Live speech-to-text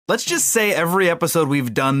Let's just say every episode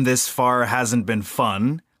we've done this far hasn't been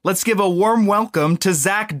fun. Let's give a warm welcome to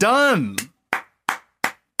Zach Dunn.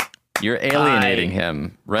 You're alienating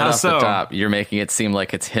him right off the top. You're making it seem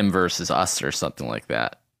like it's him versus us or something like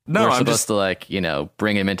that. No, we're supposed to, like, you know,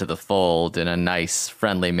 bring him into the fold in a nice,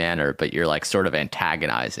 friendly manner, but you're like sort of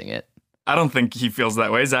antagonizing it. I don't think he feels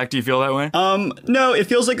that way. Zach, do you feel that way? No, it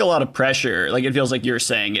feels like a lot of pressure. Like, it feels like you're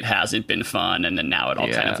saying it hasn't been fun, and then now it all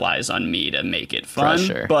kind of lies on me to make it fun.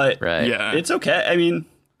 Pressure, but right. It's okay. I mean,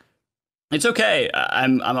 it's okay.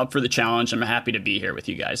 I'm up for the challenge. I'm happy to be here with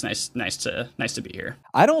you guys. Nice to be here.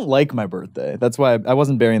 I don't like my birthday. That's why I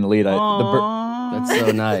wasn't bearing the lead. That's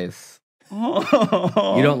so nice.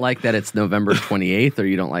 You don't like that it's November 28th, or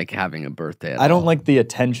you don't like having a birthday at all? I don't like the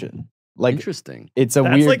attention. Like, interesting. It's a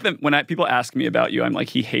weird. Like when people ask me about you, I'm like,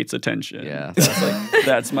 he hates attention. Yeah,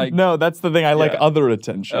 that's my. No, that's the thing. I like other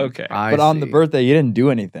attention. Okay, but on the birthday, you didn't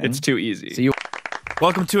do anything. It's too easy. So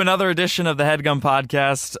Welcome to another edition of the Headgum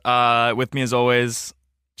Podcast. With me, as always,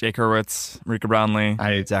 Jake Hurwitz, Marika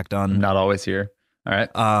Brownlee, Zach Dunn. I'm not always here. All right.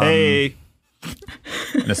 Hey.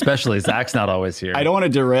 And especially Zach's not always here. I don't want to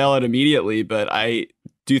derail it immediately, but I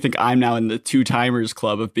do think I'm now in the two-timers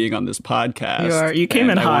club of being on this podcast. You are. You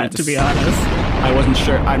came in hot, to be honest. I wasn't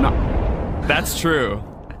sure. I'm not. That's true.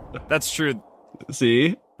 That's true.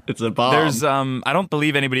 See? It's a bomb. There's I don't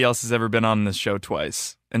believe anybody else has ever been on this show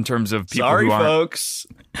twice in terms of people Sorry, who aren't. folks.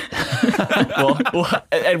 well,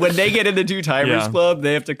 and when they get in the two-timers club,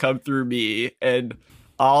 they have to come through me, and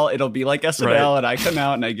it'll be like SNL, and I come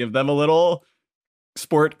out and I give them a little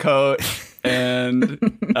sport coat and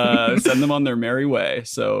send them on their merry way.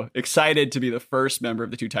 So excited to be the first member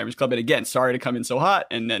of the Two Timers Club. And again, sorry to come in so hot.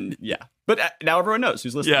 And then, but now everyone knows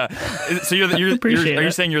who's listening. Yeah. So are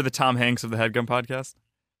you saying you're the Tom Hanks of the Headgum Podcast?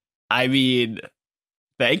 I mean,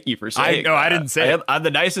 thank you for saying I didn't say it. I'm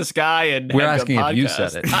the nicest guy in We're Headgum asking Podcast. if you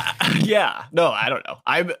said it. Yeah. No, I don't know.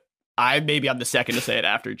 I'm the second to say it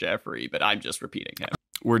after Jeffrey, but I'm just repeating him.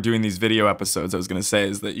 We're doing these video episodes. I was going to say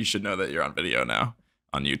is that you should know that you're on video now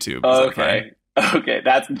on YouTube. Okay.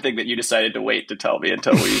 That's the thing that you decided to wait to tell me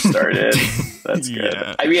until we started. That's good.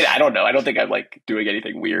 Yeah. I mean, I don't know. I don't think I'm like doing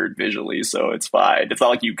anything weird visually, so it's fine. It's not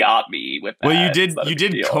like you got me with that. Well, you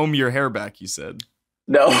did comb your hair back, you said.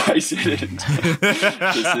 No, I didn't.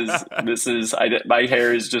 My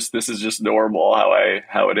hair is just, this is just normal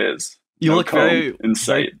how it is. You look very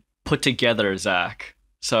insight put together, Zach.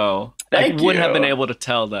 So Thank I wouldn't have been you. able to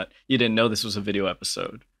tell that you didn't know this was a video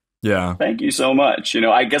episode. Yeah. Thank you so much.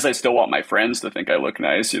 I guess I still want my friends to think I look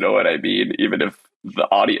nice. You know what I mean? Even if the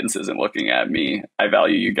audience isn't looking at me, I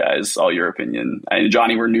value you guys, all your opinion. I and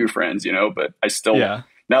Johnny, we're new friends, but I still,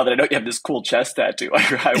 now that I know you have this cool chest tattoo,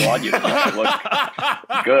 I want you to look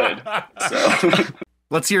good. So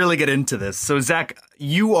Let's really get into this. So, Zach,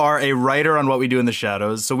 you are a writer on What We Do in the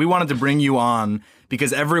Shadows. So we wanted to bring you on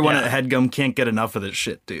because everyone at Headgum can't get enough of this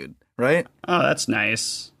shit, dude. Right? Oh, that's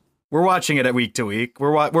nice. We're watching it week to week.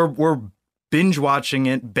 We're binge watching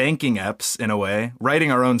it, banking eps in a way,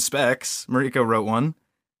 writing our own specs. Marika wrote one.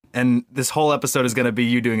 And this whole episode is going to be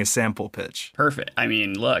you doing a sample pitch. Perfect. I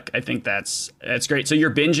mean, look, I think that's great. So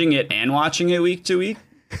you're binging it and watching it week to week?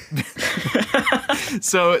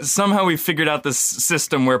 So somehow we figured out this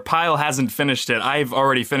system where Pyle hasn't finished it. I've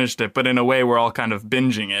already finished it, but in a way we're all kind of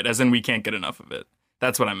binging it, as in we can't get enough of it.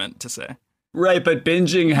 That's what I meant to say. Right, but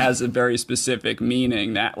binging has a very specific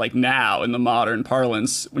meaning that, like, now in the modern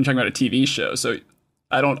parlance when you're talking about a TV show. So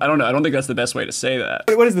I don't know. I don't think that's the best way to say that.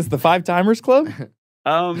 What is this? The Five Timers Club?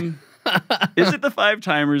 Is it the Five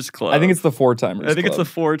Timers Club? I think it's the Four Timers. I think it's the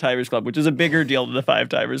Four Timers Club, which is a bigger deal than the Five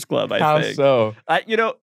Timers Club. How think. so?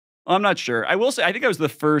 I'm not sure. I will say I think I was the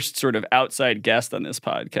first sort of outside guest on this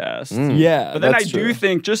podcast. Yeah, but then I that's do true.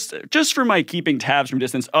 think just for my keeping tabs from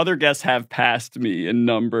distance, other guests have passed me in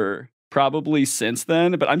number. Probably since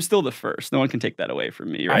then, but I'm still the first. No one can take that away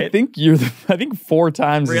from me, right? I think I think 4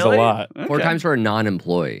 times is a lot. Okay. 4 times for a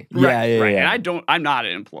non-employee. Yeah. And I'm not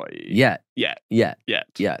an employee. Yet.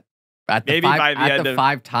 At the Maybe by the end of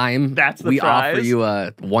 5 time, that's the we prize. offer you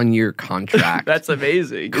a 1-year contract. That's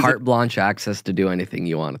amazing. Carte blanche access to do anything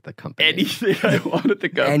you want at the company. Anything I want at the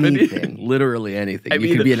company. Anything. Literally anything.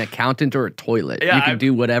 You could be an accountant or a toilet. Yeah, you can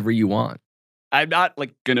do whatever you want. I'm not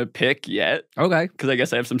gonna pick yet. Okay. Because I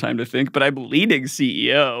guess I have some time to think, but I'm leading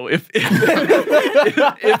CEO if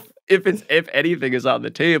anything is on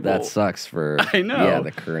the table. That sucks for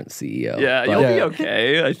the current CEO. Yeah, you'll be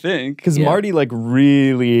okay, I think. Because Marty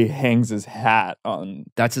really hangs his hat on.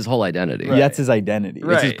 That's his whole identity. Right. That's his identity.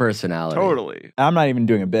 It's his personality. Totally. I'm not even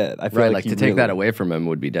doing a bit. I feel like to take that away from him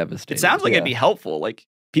would be devastating. It sounds like it'd be helpful.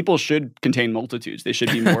 people should contain multitudes. They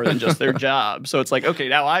should be more than just their job. So it's like, okay,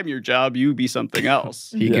 now I'm your job. You be something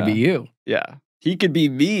else. He could be you. Yeah. He could be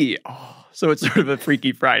me. Oh, so it's sort of a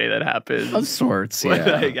Freaky Friday that happens. Of sorts,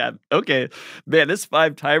 yeah. Okay. Man, this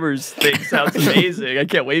 5 timers thing sounds amazing. I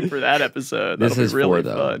can't wait for that episode. This That'll is be really 4,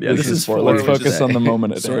 though. fun. Yeah, This is 4. which Let's focus is on the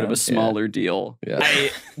moment at sort of hand. a smaller deal. Yeah.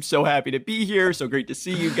 I'm so happy to be here. So great to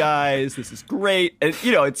see you guys. This is great. And,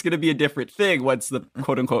 it's going to be a different thing once the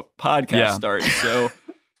quote unquote podcast starts. So,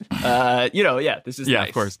 this is nice.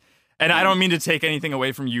 Of course. And I don't mean to take anything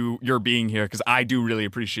away from your being here, because I do really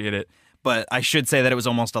appreciate it. But I should say that it was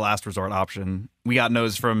almost a last resort option. We got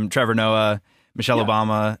no's from Trevor Noah, Michelle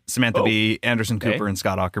Obama, Samantha Bee, Anderson Cooper, and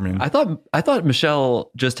Scott Aukerman. I thought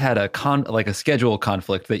Michelle just had a schedule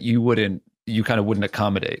conflict that you kind of wouldn't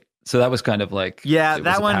accommodate. So that was kind of like,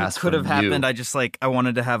 that one could have happened. I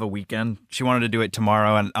wanted to have a weekend. She wanted to do it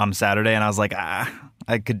tomorrow and on Saturday, and I was like,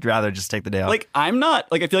 I could rather just take the day off. Like, I'm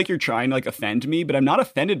not, like, I feel like you're trying to, like, offend me, but I'm not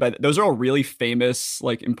offended by that. Those are all really famous,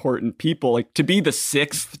 like, important people. Like, to be the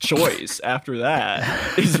 6th choice after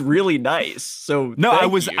that is really nice. So, no, I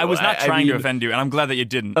was not trying to offend you, and I'm glad that you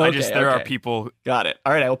didn't. There are people. Got it.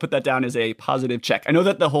 All right, I will put that down as a positive check. I know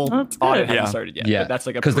that the whole audit hasn't started yet. Yeah, but that's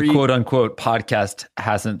like a because the quote unquote podcast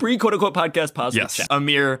hasn't. Quote unquote podcast positive check.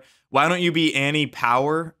 Amir, why don't you be Annie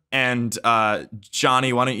Power? And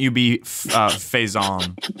Johnny, why don't you be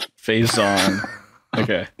Faison? Faison.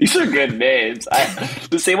 Okay. These are good names.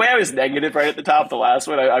 The same way I was negative right at the top of the last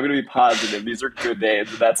one, I'm going to be positive. These are good names,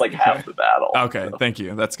 and that's like half the battle. Okay, thank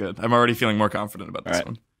you. That's good. I'm already feeling more confident about this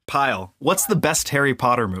one. Pyle, what's the best Harry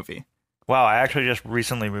Potter movie? Wow, I actually just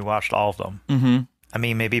recently rewatched all of them. Mm-hmm. I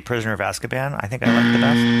mean, maybe Prisoner of Azkaban. I think I like the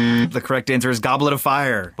best. The correct answer is Goblet of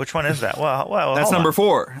Fire. Which one is that? Well, that's number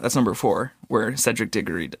 4. That's number 4, where Cedric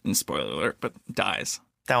Diggory, spoiler alert, but dies.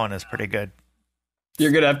 That one is pretty good.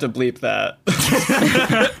 You're going to have to bleep that.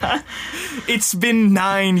 It's been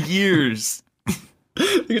 9 years. I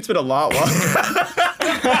think it's been a lot longer.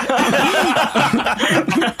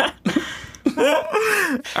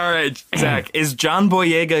 All right, Zach, is John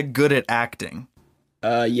Boyega good at acting?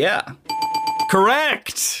 Yeah.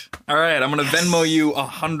 Correct. All right, I'm going to Venmo you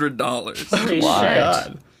 $100. Holy Why?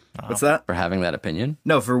 shit. What's that? For having that opinion?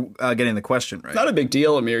 No, for getting the question right. It's not a big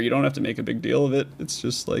deal, Amir. You don't have to make a big deal of it. It's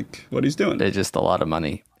just like what he's doing. It's just a lot of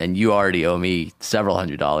money. And you already owe me several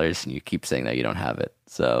 $100s, and you keep saying that you don't have it.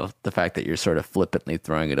 So the fact that you're sort of flippantly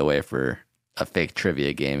throwing it away for a fake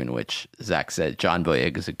trivia game in which Zach said John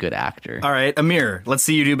Boyega is a good actor. All right, Amir, let's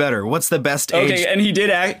see you do better. What's the best age? Okay, and he did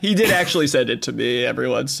actually send it to me,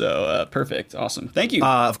 everyone. So perfect, awesome, thank you.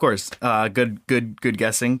 Of course, good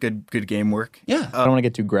guessing, good game work. Yeah, I don't want to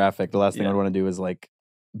get too graphic. The last thing I'd want to do is like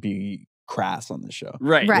be crass on this show.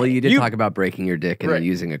 Right. Well, you did talk about breaking your dick and then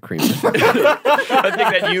using a cream. I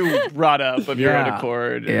think that you brought up of your own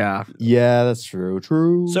accord. Yeah. Yeah, that's true.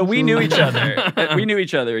 So we knew each other.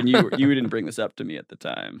 And you didn't bring this up to me at the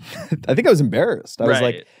time. I think I was embarrassed. I was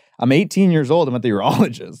like, I'm 18 years old. I'm at the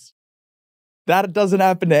urologist. That doesn't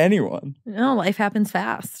happen to anyone. No, life happens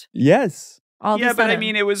fast. Yes. But I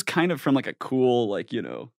mean, it was kind of from like a cool, like,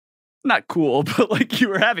 not cool, but like you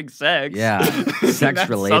were having sex. Yeah, sex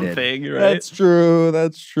related. Something, right? That's true.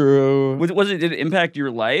 Did it impact your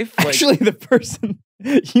life? Like, actually, the person,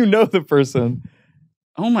 the person.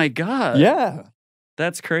 Oh my God. Yeah.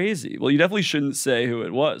 That's crazy. Well, you definitely shouldn't say who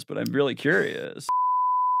it was, but I'm really curious.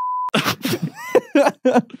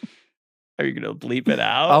 Are you going to bleep it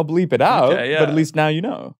out? I'll bleep it out, okay, but at least now you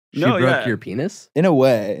know. She broke your penis? In a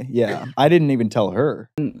way, yeah. I didn't even tell her.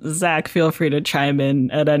 Zach, feel free to chime in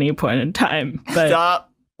at any point in time. But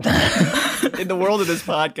Stop. In the world of this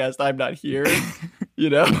podcast, I'm not here,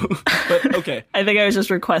 But okay. I think I was just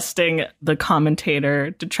requesting the commentator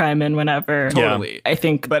to chime in whenever. Totally. I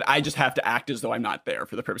think. But I just have to act as though I'm not there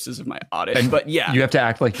for the purposes of my audit. But yeah. You have to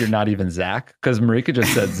act like you're not even Zach, because Marika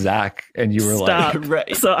just said Zach, and you were Stop. like...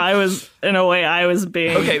 Right. So I was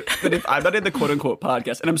being... Okay, but if I'm not in the quote-unquote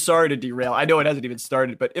podcast, and I'm sorry to derail, I know it hasn't even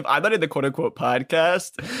started, but if I'm not in the quote-unquote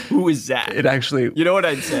podcast, who is Zach? It actually... You know what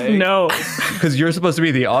I'd say? No. Because you're supposed to be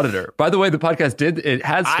the auditor. By the way, the podcast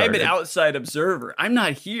has started. I'm an outside observer. I'm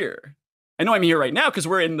not here. I know I'm here right now because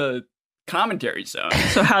we're in the commentary zone.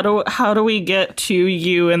 So how do we get to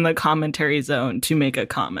you in the commentary zone to make a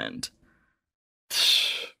comment?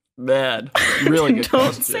 Man, really good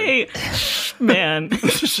Don't question. say, man.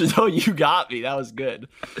 No, you got me. That was good.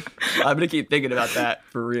 I'm gonna keep thinking about that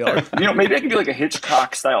for real. Maybe I can do like a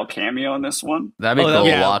Hitchcock style cameo in this one. That'd be cool.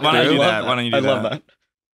 Yeah, why don't you do that? Why don't you do I that? love that.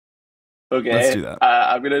 Okay, Let's do that.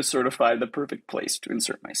 I'm gonna sort of find the perfect place to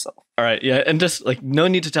insert myself. All right, yeah, and just like no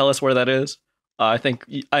need to tell us where that is. I think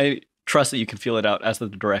I trust that you can feel it out as the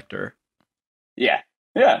director. Yeah.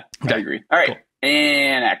 Yeah, Okay. I agree. All right. Cool.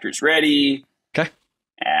 And actors ready. Okay.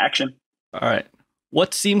 Action. All right.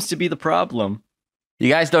 What seems to be the problem? You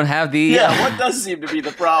guys don't have the. Yeah, what does seem to be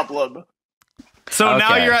the problem? So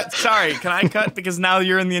now Okay. you're at. Sorry, can I cut? Because now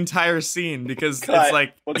you're in the entire scene. Because Cut. it's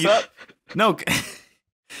like. What's up? No.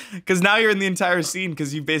 Because now you're in the entire scene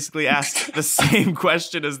because you basically asked the same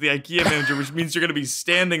question as the IKEA manager, which means you're going to be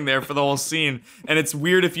standing there for the whole scene. And it's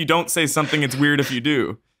weird if you don't say something. It's weird if you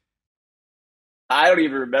do. I don't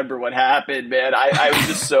even remember what happened, man. I was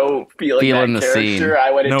just so feeling Feeling that the character. scene.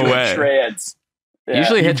 I went No into way. a trance. Yeah.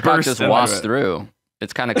 Usually You Hitchcock burst just into walks it. through.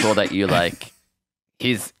 It's kind of cool that you like.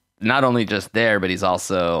 He's not only just there, but he's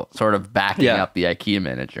also sort of backing Yeah. up the IKEA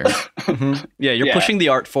manager. Yeah, you're Yeah. pushing the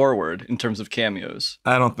art forward in terms of cameos.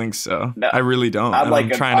 I don't think so. No. I really don't. I'm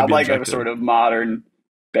like trying to I'm be like a objective. sort of modern,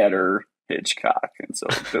 better Hitchcock, and so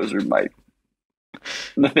those are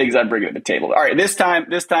the things I'm bringing to the table. All right, this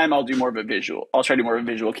time I'll do more of a visual. I'll try to do more of a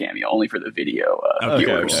visual cameo, only for the video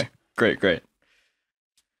viewers. Okay. Great.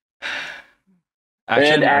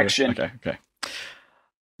 And Or- action. Okay.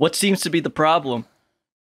 What seems to be the problem?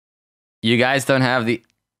 You guys don't have the.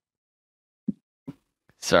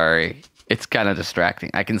 Sorry, it's kind of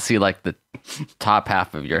distracting. I can see like the top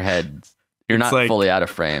half of your head. You're It's not like- fully out of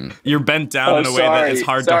frame. You're bent down in a way that it's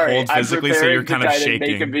hard to hold I'm physically, so you're preparing kind to of try to make a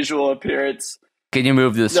shaking. visual appearance. Can you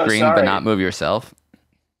move the screen but sorry. not move yourself?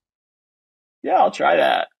 Yeah, I'll try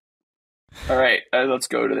that. All right, let's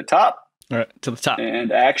go to the top All right, to the top.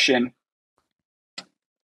 and action.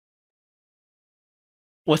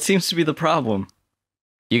 What seems to be the problem?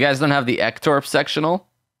 You guys don't have the Ektorp sectional?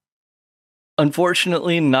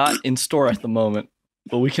 Unfortunately, not in store at the moment,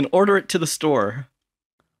 but we can order it to the store.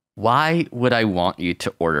 Why would I want you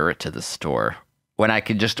to order it to the store when I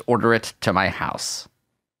could just order it to my house?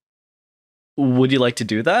 Would you like to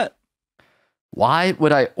do that? Why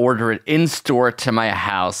would I order it in store to my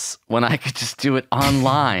house when I could just do it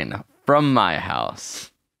online from my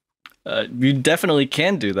house? You definitely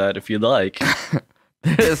can do that if you'd like.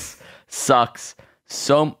 This sucks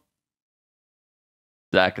so.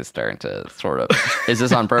 Zach is starting to sort of. Is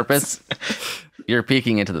this on purpose? You're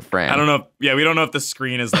peeking into the frame. I don't know. Yeah, we don't know if the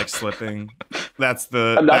screen is like slipping. That's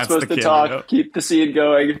the. I'm not that's supposed the to cameo. talk. Keep the scene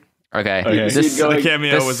going. Okay. Okay. This, Go- The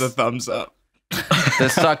cameo this- was a thumbs up.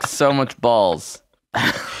 this sucks so much balls.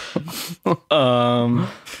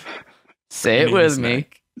 Say it with me.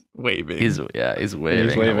 Waving. He's waving. He's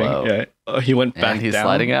waving. Hello. Yeah. Oh, he went back And he's down.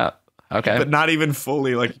 sliding out. Okay. But not even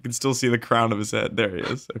fully. Like you can still see the crown of his head. There he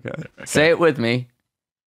is. Okay. Say it with me.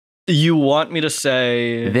 You want me to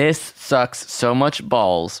say? This sucks so much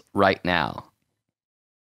balls right now.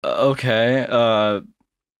 Okay.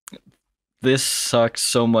 This sucks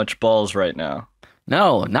so much balls right now.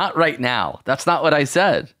 No, not right now. That's not what I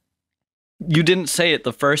said. You didn't say it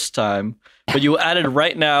the first time, but you added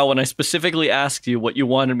right now when I specifically asked you what you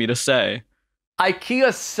wanted me to say.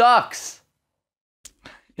 IKEA sucks.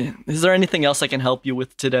 Is there anything else I can help you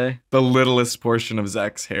with today? The littlest portion of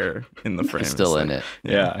Zach's hair in the frame. He's still It's in like-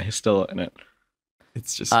 it. Yeah, he's still in it.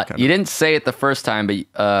 It's just You didn't say it the first time, but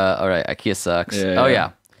all right, IKEA sucks. Yeah, Oh yeah.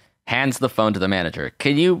 yeah. Hands the phone to the manager.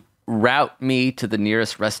 Can you route me to the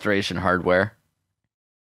nearest restoration hardware?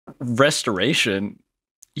 Restoration?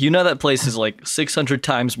 You know that place is like 600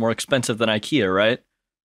 times more expensive than IKEA, right?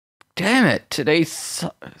 Damn it. Today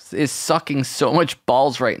is sucking so much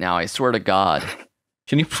balls right now. I swear to God.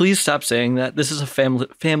 Can you please stop saying that? This is a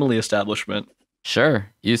family establishment. Sure.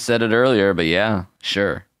 You said it earlier, but yeah,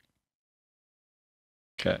 sure.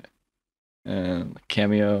 Okay. And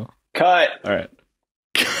cameo. Cut. All right.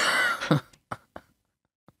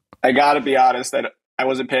 I gotta be honest that I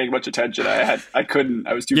wasn't paying much attention. I couldn't.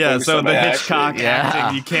 I was too Yeah, focused so on the my Hitchcock acting.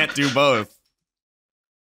 acting, you can't do both.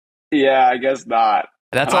 Yeah, I guess not.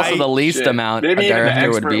 That's also the least Shit. amount Maybe a even the director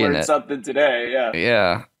would expert be in learned it. something today. Yeah.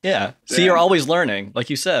 Yeah. Yeah. See, Damn. you're always learning, like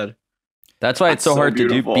you said. That's why it's That's so so hard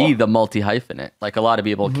beautiful. to be the multi-hyphenate. Like a lot of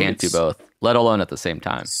people can't do It's- both, let alone at the same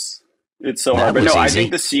time. It's so That hard. But was no, I easy.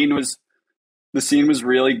 think the scene was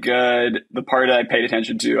really good. The part I paid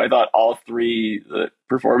attention to, I thought all three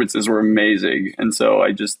performances were amazing, and so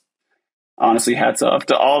I just honestly hats off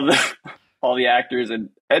to all the actors. And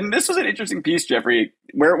this was an interesting piece, Jeffrey.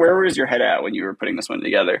 Where was your head at when you were putting this one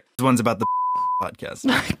together? This one's about the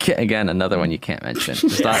podcast. Again, another one you can't mention.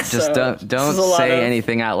 Just, don't this is a lot say of-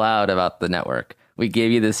 anything out loud about the network. We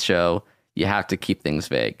gave you this show. You have to keep things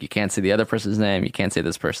vague. You can't say the other person's name. You can't say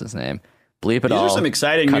this person's name. Bleep it These all. are some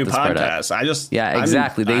exciting Cut new this part out. podcasts. Yeah,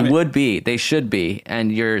 exactly. They would be. They should be.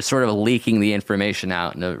 And you're sort of leaking the information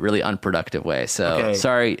out in a really unproductive way. So Okay.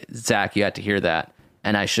 sorry, Zach, you had to hear that.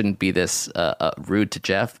 And I shouldn't be this rude to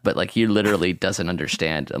Geoff, but like he literally doesn't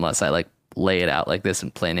understand unless I like lay it out like this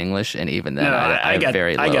in plain English, and even then, I have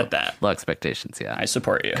very low expectations. Yeah, I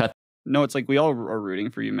support you. No, it's like we all are rooting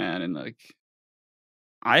for you, man, and like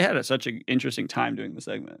I had such an interesting time doing the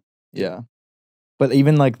segment. Yeah. But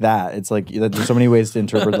even like that, it's like there's so many ways to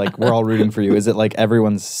interpret like we're all rooting for you. Is it like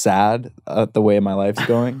everyone's sad at the way my life's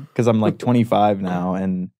going? Because I'm like 25 now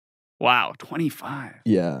and wow, 25.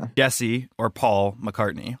 Yeah. Jesse or Paul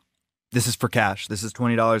McCartney. This is for cash. This is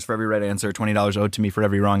 $20 for every right answer, $20 owed to me for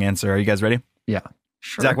every wrong answer. Are you guys ready? Yeah.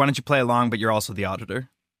 Sure. Zach, why don't you play along, but you're also the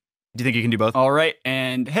auditor? Do you think you can do both? All right.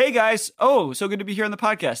 And hey, guys. Oh, so good to be here on the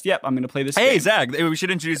podcast. Yep, I'm going to play this Hey, game. Zach. We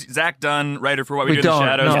should introduce Zach Dunn, writer for What We Do in the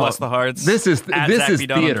Shadows, Bless the Hearts. This is Zach B.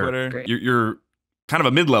 Dunn theater. On Twitter. You're kind of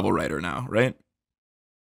a mid-level writer now, right?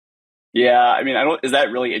 Yeah, I mean, is that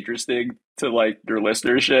really interesting to like your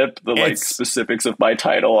listenership? The like specifics of my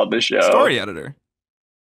title on the show. Story editor.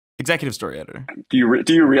 Executive story editor. Do you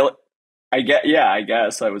really? I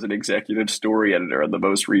guess I was an executive story editor on the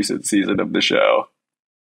most recent season of the show.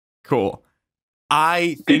 Cool.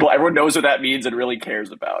 Everyone knows what that means and really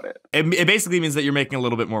cares about it. It basically means that you're making a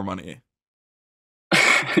little bit more money.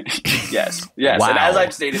 Yes. Wow. And as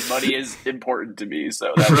I've stated, money is important to me,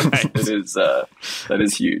 so that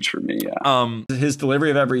is huge for me. Yeah. His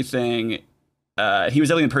delivery of everything. He was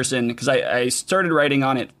definitely the person, because I started writing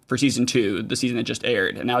on it for season 2, the season that just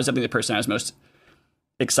aired, and that was definitely the person I was most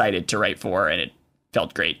excited to write for, and it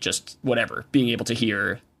felt great. Just whatever, being able to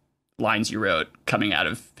hear lines you wrote coming out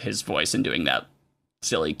of his voice and doing that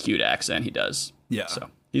silly, cute accent he does. Yeah. So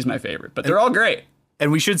he's my favorite, but they're all great.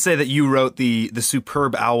 And we should say that you wrote the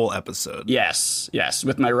Superb Owl episode. Yes,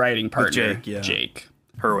 with my writing partner, Jake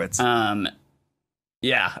Hurwitz.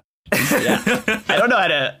 Yeah. I don't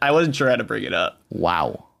know I wasn't sure how to bring it up.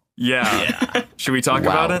 Wow. Yeah. Should we talk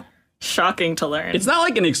about it? Shocking to learn. It's not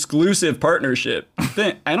like an exclusive partnership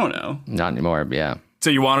thing. I don't know. Not anymore, yeah. So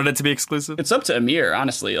you wanted it to be exclusive? It's up to Amir,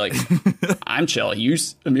 honestly. Like, I'm chill.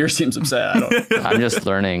 Amir seems upset. I'm just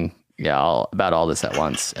learning, about all this at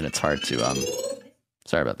once, and it's hard to,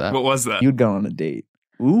 sorry about that. What was that? You'd go on a date.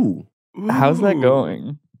 Ooh. How's that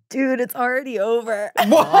going? Dude, it's already over.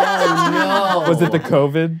 Oh, no. Was it the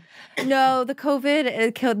COVID? No, the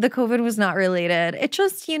COVID was not related. It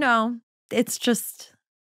just, it's just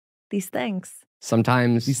these things.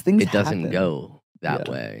 Sometimes these things it doesn't happen. go that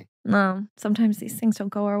way. No, sometimes these things don't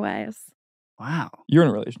go our ways. Wow. You're in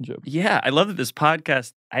a relationship. Yeah, I love that this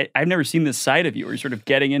podcast, I've never seen this side of you where you're sort of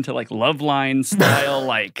getting into like love line style,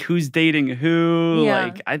 like who's dating who.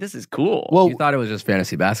 Yeah. Like, this is cool. Well, you thought it was just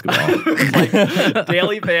fantasy basketball. Like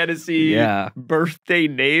daily fantasy, birthday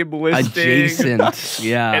name listing. Adjacent,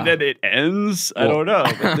 yeah. And then it ends. I don't know.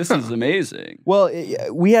 But this is amazing. Well,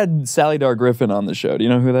 we had Sally Dar Griffin on the show. Do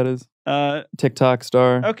you know who that is? TikTok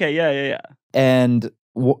star. Okay, yeah. And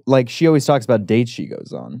like she always talks about dates she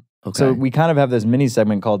goes on. Okay. So we kind of have this mini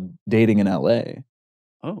segment called Dating in LA.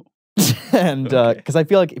 Oh. And because I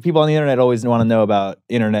feel like people on the internet always want to know about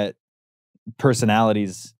internet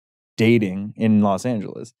personalities dating in Los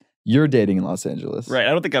Angeles. You're dating in Los Angeles. Right.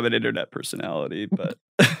 I don't think I'm an internet personality, but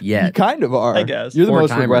yeah, you kind of are. I guess. You're the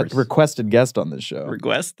most requested guest on this show.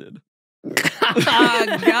 Requested.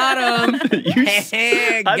 Got him.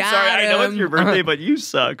 I'm sorry, I know it's your birthday, but you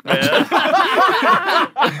suck, man.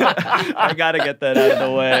 I gotta get that out of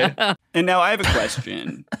the way. And now I have a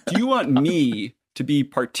question. Do you want me to be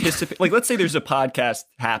participant? Like, let's say there's a podcast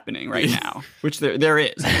happening right now, which there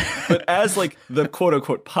is. But as like the quote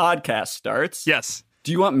unquote podcast starts, yes.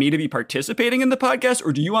 Do you want me to be participating in the podcast,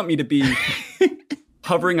 or do you want me to be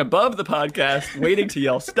hovering above the podcast, waiting to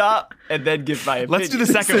yell stop, and then give my opinion? Let's do the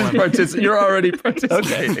second one. You're already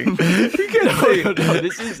participating. No,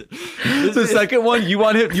 this is the second one. You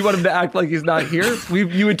want him to act like he's not here.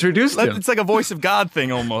 You introduced him. It's like a voice of God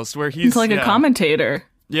thing almost, where he's it's like a commentator.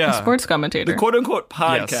 Yeah, a sports commentator. The quote unquote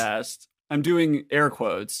podcast. I'm doing air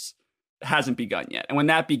quotes. Hasn't begun yet. And when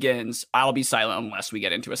that begins, I'll be silent unless we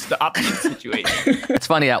get into a stop situation. It's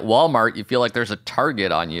funny, at Walmart, you feel like there's a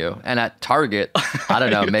Target on you. And at Target, I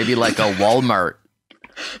don't know, maybe like a Walmart.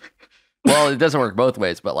 Well, it doesn't work both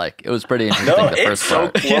ways, but like, it was pretty interesting the first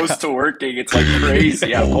part. It's so close to working. It's like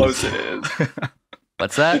crazy how close it is.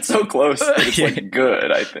 What's that? It's so close that it's like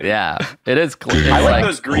good, I think. Yeah, it is close. I like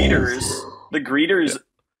those greeters. The greeters.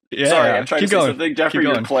 Yeah. Sorry, I'm trying to say something. Jeffrey,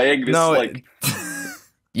 you're playing this like...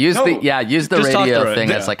 Use the radio thing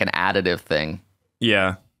as like an additive thing.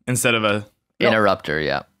 Yeah, instead of a interrupter.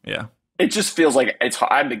 Yeah. It just feels like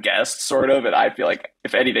I'm the guest, sort of, and I feel like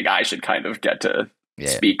if anything, I should kind of get to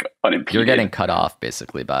speak unimpeded. You're getting cut off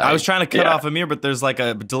basically by. I was trying to cut off Amir, but there's like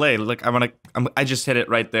a delay. Like I just hit it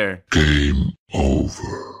right there. Game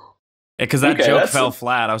over. Because that Okay, joke that's fell a-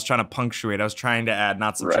 flat. I was trying to punctuate. I was trying to add,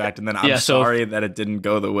 not subtract, and then I'm Yeah, so sorry that it didn't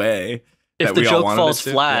go the way If that the we all joke wanted falls it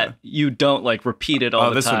to. flat, Yeah. you don't like repeat it all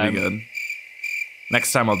the this time. would be good.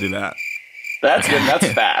 Next time I'll do that. That's good. That's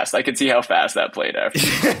fast. I can see how fast that played after.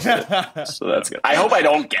 So that's good. I hope I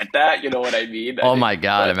don't get that. You know what I mean? Oh my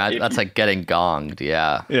God, but imagine, if that's you- like getting gonged.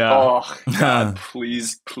 Yeah. Oh God,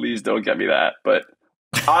 please don't get me that. But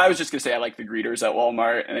I was just gonna say I like the greeters at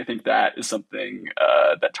Walmart, and I think that is something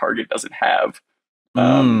that Target doesn't have.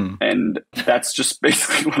 And that's just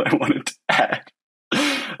basically what I wanted to add.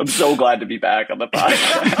 I'm so glad to be back on the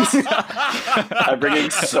podcast. I'm bringing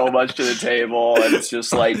so much to the table, and it's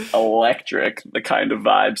just like electric, the kind of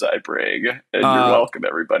vibes I bring. And you're welcome,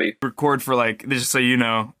 everybody. Record for like, just so you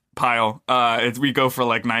know, Pile. We go for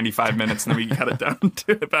like 95 minutes, and then we cut it down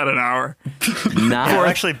to about an hour. I've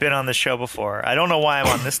actually been on the show before. I don't know why I'm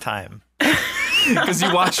on this time. Because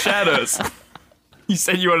you watch Shadows. You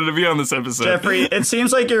said you wanted to be on this episode. Jeffrey, it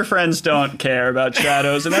seems like your friends don't care about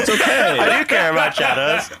Shadows, and that's okay. I do care about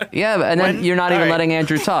Shadows. Yeah, and then you're not even letting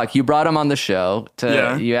Andrew talk. You brought him on the show.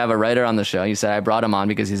 You have a writer on the show. You said I brought him on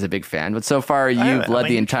because he's a big fan. But so far, you've led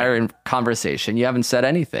the entire conversation. You haven't said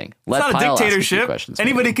anything. It's not a Pyle ask few dictatorship. questions,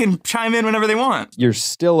 Anybody can chime in whenever they want. You're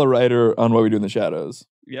still a writer on What We Do in the Shadows.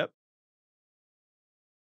 Yep.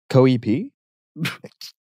 Co-EP?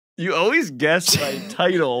 You always guess my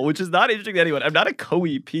title, which is not interesting to anyone. I'm not a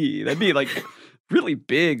co-EP. That'd be like really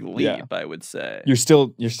big leap, I would say. You're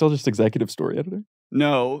still just executive story editor?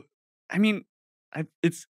 No, I mean, I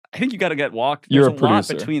think you got to get walked. You're There's a lot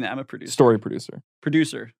producer. between that. I'm a producer. Story producer.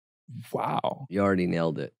 Producer. Wow. You already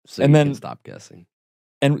nailed it. So And you then- can stop guessing.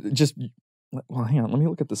 And just, well, hang on. Let me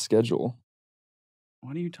look at the schedule.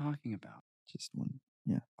 What are you talking about? Just one.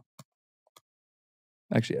 Yeah.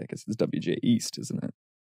 Actually, I guess it's WJ East, isn't it?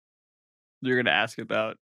 You're going to ask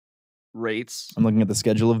about rates. I'm looking at the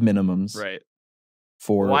schedule of minimums. Right.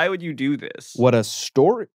 For Why would you do this? what a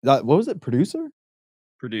story. What was it? Producer?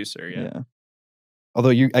 Producer, yeah. Although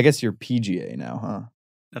I guess you're PGA now, huh?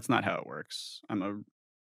 That's not how it works. I'm a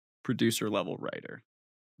producer level writer.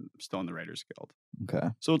 I'm still in the Writers Guild. Okay.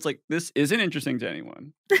 So it's like, this isn't interesting to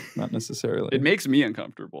anyone. Not necessarily. It makes me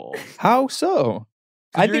uncomfortable. How so?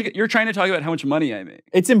 I think you're trying to talk about how much money I make.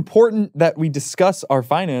 it's important that we discuss our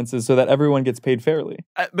finances so that everyone gets paid fairly.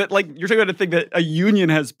 But like, you're talking about a thing that a union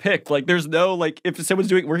has picked. Like, there's no, like, if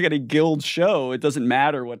someone's working at a guild show, it doesn't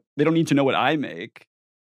matter they don't need to know what I make.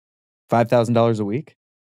 $5,000 a week?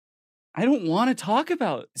 I don't want to talk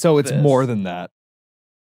about So it's this. more than that.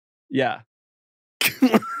 Yeah.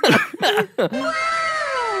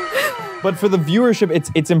 But for the viewership,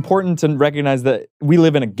 it's important to recognize that we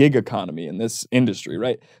live in a gig economy in this industry,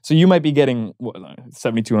 right? So you might be getting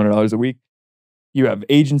 $7,200 a week. You have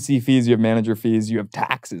agency fees, you have manager fees, you have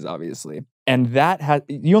taxes, obviously. And that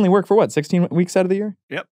you only work for what, 16 weeks out of the year?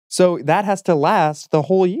 Yep. So that has to last the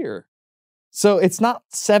whole year. So it's not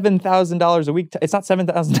 $7,000 a week. It's not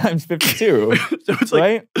 7,000 times 52. So it's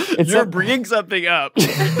like, right? you're bringing something up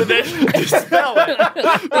and then you dispel it.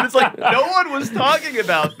 But it's like, no one was talking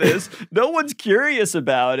about this. No one's curious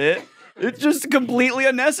about it. It's just completely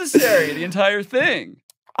unnecessary, the entire thing.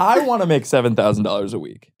 I want to make $7,000 a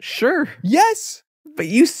week. Sure. Yes. But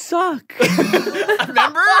you suck.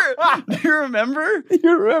 Remember? Do you remember?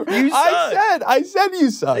 You remember? You I said you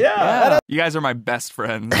suck. Yeah. You guys are my best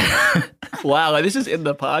friends. Wow, like, this is in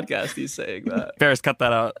the podcast. He's saying that. Ferris, cut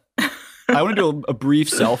that out. I want to do a brief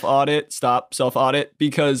self-audit,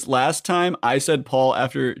 because last time I said Paul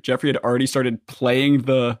after Jeffrey had already started playing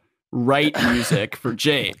the right music for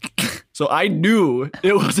Jake. So I knew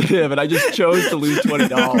it wasn't him, and I just chose to lose $20.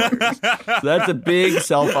 So that's a big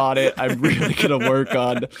self-audit. I'm really going to work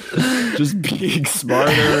on just being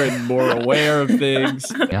smarter and more aware of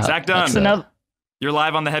things. Yeah. Zach Dunn, That's another. you're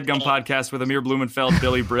live on the Headgum Podcast with Amir Blumenfeld,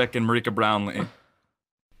 Billy Brick, and Marika Brownlee.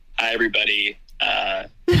 Hi, everybody.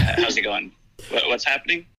 How's it going? What's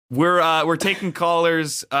happening? We're taking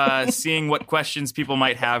callers, seeing what questions people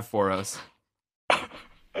might have for us.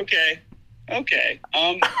 Okay.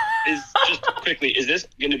 Is this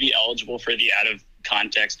going to be eligible for the out of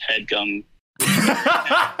context Headgum?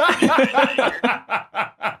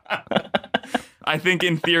 I think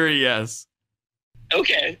in theory, yes.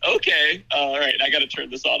 Okay. All right, I got to turn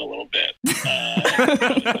this on a little bit.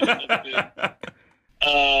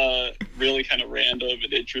 Really kind of random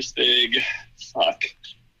and interesting. Fuck.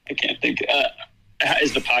 I can't think.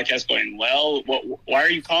 Is the podcast going well? Why are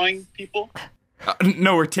you calling people?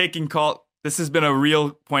 No, we're taking call. This has been a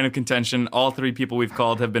real point of contention. All three people we've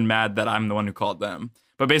called have been mad that I'm the one who called them.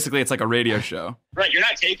 But basically, it's like a radio show. Right,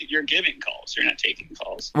 you're giving calls. You're not taking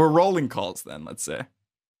calls. We're rolling calls then, let's say.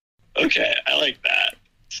 Okay, I like that.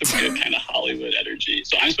 Some good kind of Hollywood energy.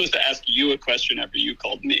 So I'm supposed to ask you a question after you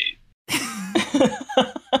called me.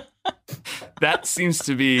 That seems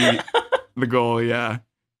to be the goal, yeah.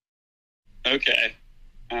 Okay.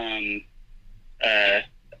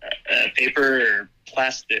 Paper or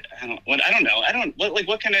plastic? I don't know. I don't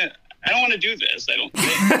want to do this. I don't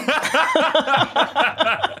think.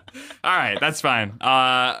 All right, that's fine.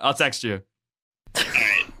 I'll text you. All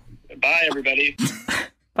right. Bye, everybody.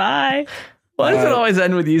 Bye. Why does it always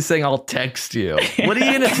end with you saying, I'll text you? What are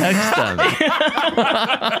you going to text them?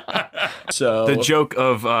 So the joke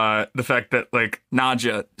of the fact that like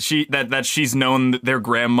Nadja, that she's known their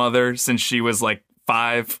grandmother since she was like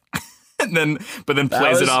 5, and then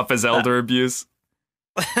plays it off as elder abuse.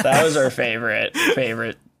 That was our favorite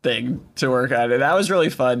thing to work on, and that was really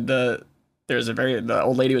fun. The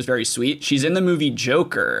old lady was very sweet. She's in the movie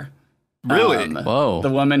Joker. Really? Whoa.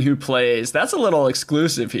 The woman who plays, that's a little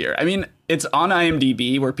exclusive here. I mean, it's on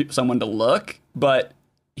IMDb where someone to look, but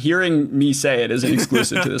hearing me say it isn't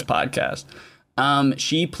exclusive to this podcast.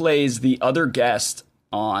 She plays the other guest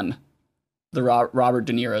on the Robert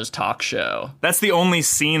De Niro's talk show. That's the only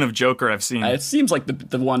scene of Joker I've seen. It seems like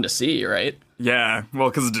the one to see, right? Yeah,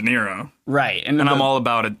 well, because of De Niro. Right. And I'm all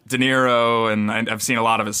about it. De Niro, and I've seen a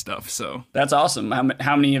lot of his stuff, so. That's awesome.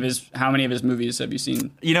 How many of his movies have you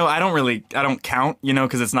seen? You know, I don't count, you know,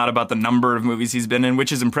 because it's not about the number of movies he's been in,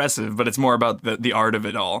 which is impressive, but it's more about the art of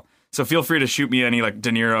it all. So feel free to shoot me any like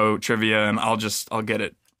De Niro trivia, and I'll get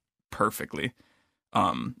it perfectly.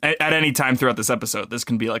 At any time throughout this episode, this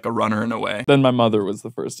can be like a runner in a way. Then my mother was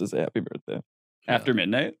the first to say happy birthday. After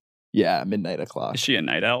midnight? Yeah, midnight o'clock. Is she a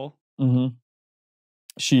night owl? Mm-hmm.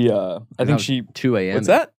 She, I think she 2 a.m. What's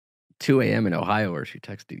that? 2 a.m. in Ohio, where she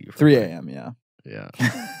texted you. 3 a.m. Yeah. Yeah.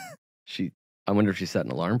 I wonder if she set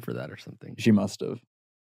an alarm for that or something. She must have.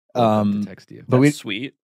 To text you. But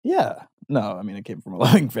sweet. Yeah. No, I mean, it came from a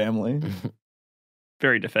loving family.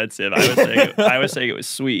 Very defensive. I was saying it was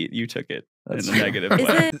sweet. You took it in a negative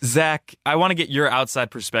way. Zach, I want to get your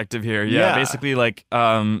outside perspective here. Yeah. Basically, like,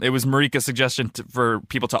 it was Marika's suggestion for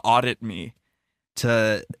people to audit me,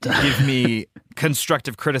 to give me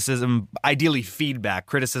constructive criticism, ideally feedback.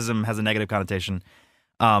 Criticism has a negative connotation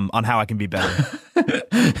on how I can be better.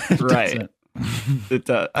 Right.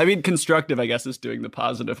 I mean, constructive, I guess, is doing the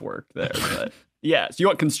positive work there. But yeah, so you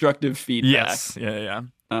want constructive feedback. Yes. Yeah.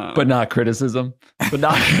 But not criticism. But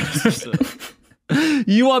not criticism.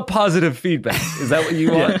 You want positive feedback. Is that what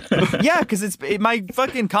you want? Yeah, because my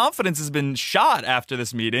fucking confidence has been shot after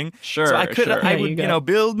this meeting. Sure. So I would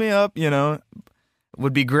build me up,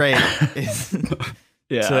 would be great.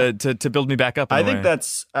 Yeah. To build me back up. I think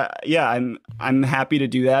that's I'm happy to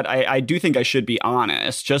do that. I do think I should be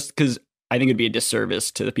honest, just because I think it'd be a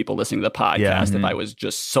disservice to the people listening to the podcast if I was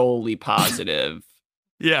just solely positive.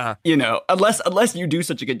 Yeah. Unless you do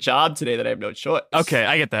such a good job today that I have no choice. Okay,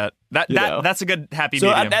 I get that. That's a good happy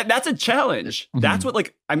medium. That's a challenge. Mm-hmm. That's what,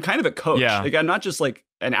 like, I'm kind of a coach. Yeah. Like, I'm not just like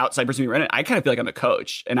an outside person who ran it. I kind of feel like I'm a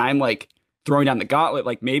coach, and I'm like throwing down the gauntlet.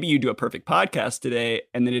 Like, maybe you do a perfect podcast today,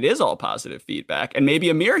 and then it is all positive feedback. And maybe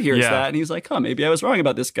Amir hears that, and he's like, maybe I was wrong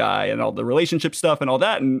about this guy and all the relationship stuff and all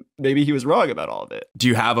that, and maybe he was wrong about all of it. Do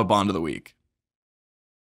you have a Bond of the Week?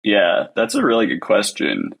 Yeah, that's a really good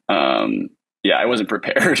question. Yeah, I wasn't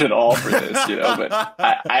prepared at all for this, but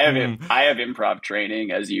I have improv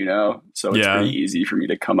training, as you know, so it's pretty easy for me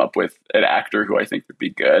to come up with an actor who I think would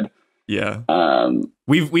be good. Yeah.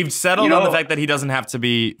 We've settled on the fact that he doesn't have to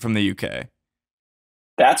be from the UK.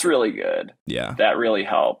 That's really good. Yeah. That really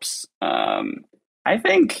helps. I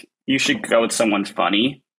think you should go with someone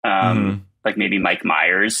funny, like maybe Mike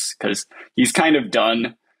Myers, because he's kind of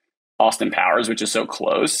done Austin Powers, which is so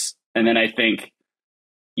close. And then I think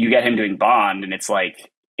you get him doing Bond, and it's like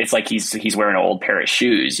he's wearing an old pair of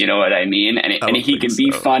shoes. You know what I mean? And he can be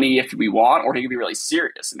funny if we want, or he can be really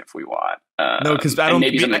serious, and if we want. No, because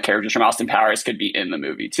maybe some of the characters from Austin Powers could be in the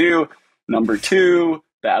movie too. Number 2,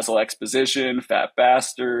 Basil Exposition, Fat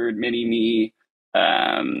Bastard, Mini Me,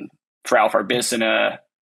 Frau Farbissina,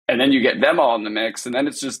 and then you get them all in the mix, and then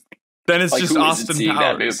it's just Austin Powers.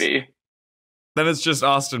 That movie? Then it's just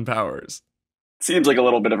Austin Powers. Seems like a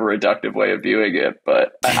little bit of a reductive way of viewing it,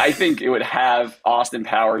 but I think it would have Austin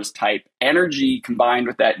Powers type energy combined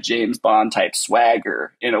with that James Bond type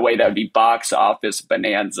swagger in a way that would be box office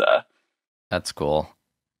bonanza. That's cool.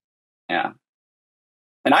 Yeah.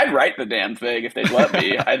 And I'd write the damn thing if they'd let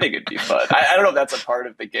me. I think it'd be fun. I don't know if that's a part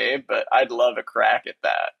of the game, but I'd love a crack at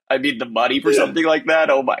that. I mean, the money for something like that,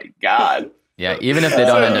 oh my God. Yeah, even if they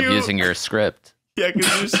don't end up using your script. Yeah,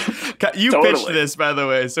 because you Totally. pitched this, by the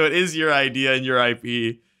way, so it is your idea and your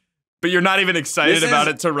IP, but you're not even excited about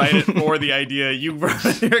it to write it for the idea. You're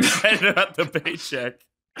excited about the paycheck.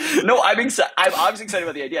 No, I'm obviously excited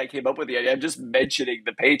about the idea. I came up with the idea. I'm just mentioning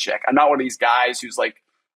the paycheck. I'm not one of these guys who's like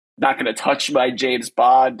not going to touch my James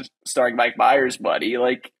Bond starring Mike Myers money.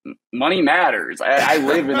 Like, money matters. I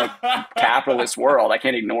live in a capitalist world. I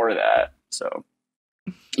can't ignore that. So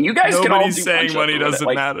you guys can all do Nobody's saying money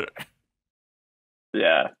doesn't matter.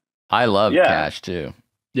 Yeah. I love cash too.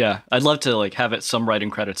 Yeah, I'd love to like have some writing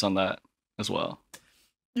credits on that as well.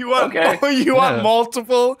 You want want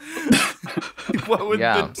multiple? What would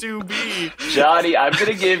the two be? Johnny, I'm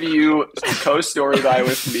gonna give you co-story by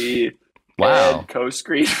with me. Wow. And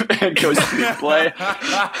co-screenplay.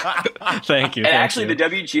 Thank you. And actually, the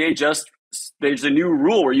WGA there's a new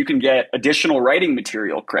rule where you can get additional writing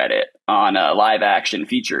material credit on live action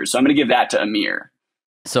features. So I'm gonna give that to Amir.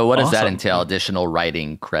 So what does that entail? Additional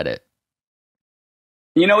writing credit?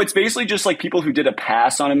 You know, it's basically just like people who did a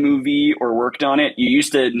pass on a movie or worked on it. You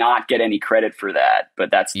used to not get any credit for that,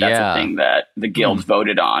 but that's a thing that the guild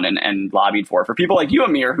voted on and lobbied for people like you,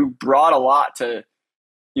 Amir, who brought a lot to,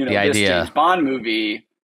 this idea. James Bond movie.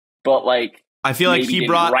 But like, I feel like he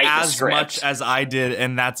brought write as much as I did,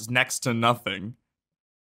 and that's next to nothing.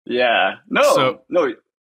 Yeah, no.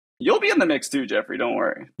 You'll be in the mix too, Jeffrey. Don't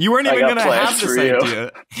worry. You weren't even going to have this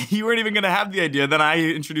idea. You weren't even going to have the idea. Then I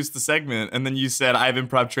introduced the segment, and then you said, I have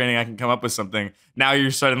improv training. I can come up with something. Now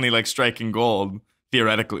you're suddenly like striking gold,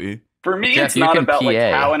 theoretically. For me, Geoff, it's not about PA. like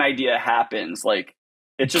how an idea happens. Like,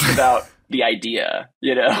 it's just about the idea.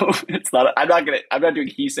 It's not. I'm not doing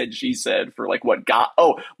he said, she said for like what got.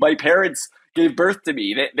 Oh, my parents gave birth to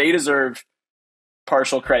me. They deserve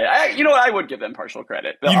partial credit. You know what? I would give them partial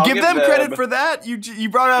credit. You give them credit for that? You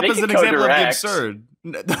brought it up as an example of the absurd.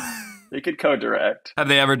 They could co-direct. Have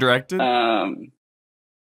they ever directed? My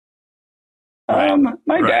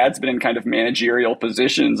dad's been in kind of managerial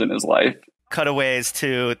positions in his life. Cutaways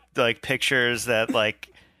to like pictures that like,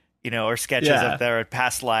 or sketches of their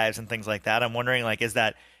past lives and things like that. I'm wondering, like, is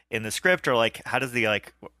that in the script or like how does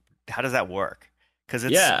that work? Because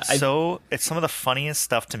it's some of the funniest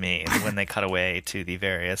stuff to me when they cut away to the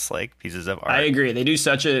various like pieces of art. I agree. They do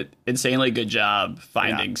such an insanely good job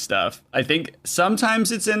finding stuff. I think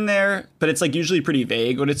sometimes it's in there, but it's like usually pretty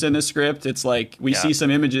vague when it's in a script. It's like we see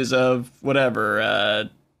some images of whatever,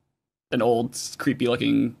 an old creepy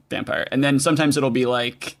looking vampire. And then sometimes it'll be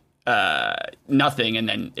like nothing. And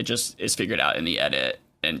then it just is figured out in the edit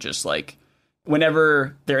and just like,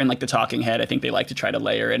 whenever they're in like the talking head, I think they like to try to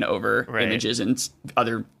layer in over images and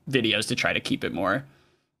other videos to try to keep it more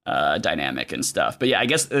dynamic and stuff. But yeah, I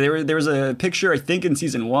guess there was a picture, I think in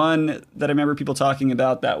season 1 that I remember people talking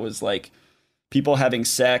about that was like people having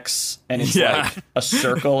sex and it's like a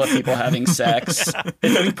circle of people having sex.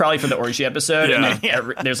 It's probably for the orgy episode. And like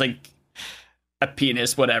there's like a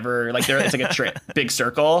penis, whatever. Like it's like a big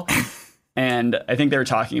circle. And I think they were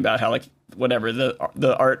talking about how like whatever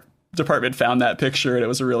the art department found that picture and it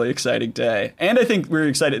was a really exciting day. And I think we were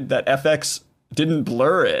excited that FX didn't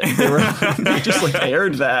blur it. They just like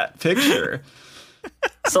aired that picture.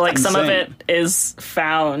 So like some of it is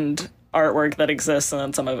found artwork that exists and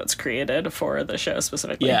then some of it's created for the show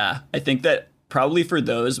specifically. Yeah, I think that probably for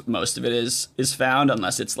those, most of it is found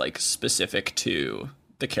unless it's like specific to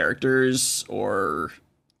the characters or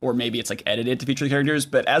maybe it's like edited to feature the characters.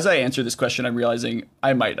 But as I answer this question, I'm realizing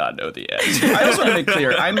I might not know the answer. I just want to make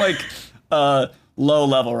clear, I'm like a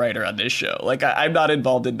low-level writer on this show. Like I'm not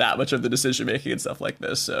involved in that much of the decision-making and stuff like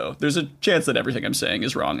this. So there's a chance that everything I'm saying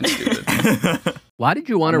is wrong and stupid. Why did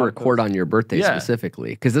you want to record on your birthday specifically?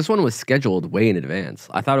 Because this one was scheduled way in advance.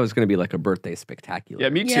 I thought it was going to be like a birthday spectacular. Yeah,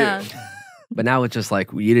 me too. But now it's just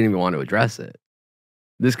like, you didn't even want to address it.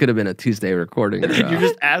 This could have been a Tuesday recording. You're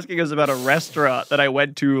just asking us about a restaurant that I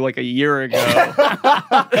went to like a year ago.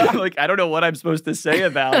 Like, I don't know what I'm supposed to say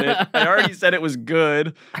about it. I already said it was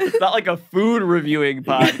good. It's not like a food reviewing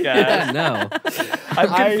podcast. No. I'm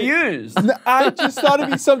confused. I just thought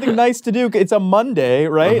it'd be something nice to do. It's a Monday,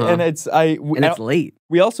 right? And it's late.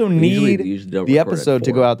 We also need usually the episode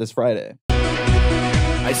to go out this Friday.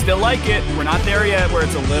 I still like it. We're not there yet where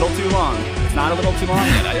it's a little too long. It's not a little too long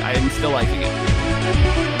yet. I am still liking it.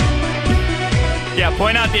 Yeah,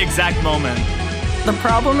 point out the exact moment. The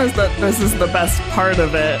problem is that this is the best part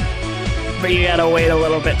of it, but you gotta wait a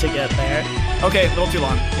little bit to get there. Okay, a little too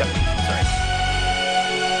long. Yep, sorry.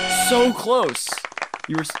 So close.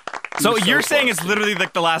 So you're saying it's literally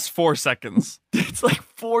like the last 4 seconds. It's like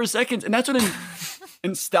 4 seconds. And that's what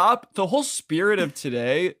and stop. The whole spirit of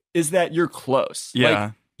today is that you're close. Yeah.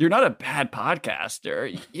 Like, you're not a bad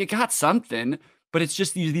podcaster. You got something. But it's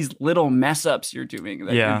just these little mess ups you're doing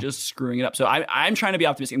that you're just screwing it up. So I'm trying to be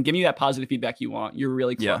optimistic and give you that positive feedback you want. You're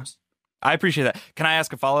really close. Yeah. I appreciate that. Can I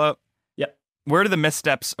ask a follow-up? Yep. where do the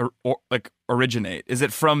missteps originate? Is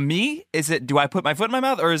it from me? Do I put my foot in my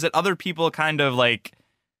mouth, or is it other people kind of like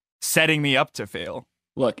setting me up to fail?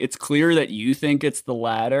 Look, it's clear that you think it's the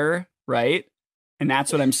latter, right? And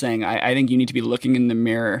that's what I'm saying. I think you need to be looking in the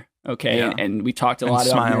mirror, okay? Yeah. And we talked a lot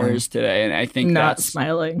smiling. about mirrors today, and I think Not that's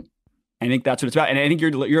smiling. I think that's what it's about. And I think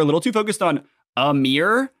you're a little too focused on a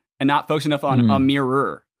mirror and not focused enough on a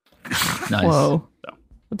mirror. Nice. Whoa.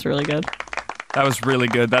 That's really good. That was really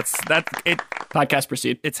good. That's it. Podcast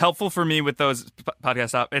proceed. It's helpful for me with those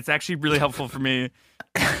podcasts up. It's actually really helpful for me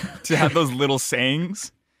to have those little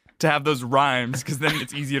sayings, to have those rhymes, because then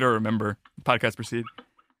it's easier to remember. Podcast proceed.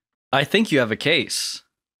 I think you have a case.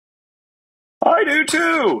 I do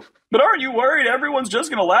too. But aren't you worried everyone's just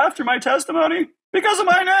going to laugh through my testimony? Because of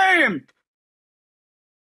my name!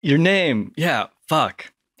 Your name. Yeah,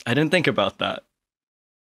 fuck. I didn't think about that.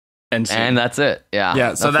 And that's it. Yeah.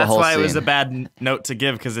 Yeah, so that's the whole why it was scene. a bad note to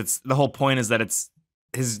give, because it's the whole point is that it's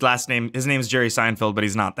his last name. His name's Jerry Seinfeld, but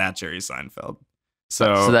he's not that Jerry Seinfeld.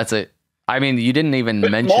 So that's it. I mean, you didn't even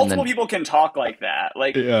But mention multiple people can talk like that.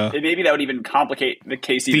 Like, maybe that would even complicate the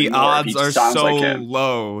case even the more. odds if he are sounds so like him.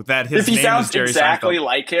 low that his If he name sounds is Jerry exactly Seinfeld.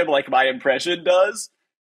 like him, like my impression does,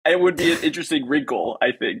 it would be an interesting wrinkle,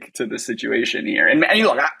 I think, to the situation here. And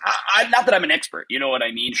look, I not that I'm an expert, you know what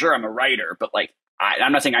I mean? Sure, I'm a writer, but like,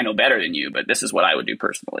 I'm not saying I know better than you, but this is what I would do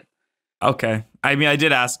personally. Okay. I mean, I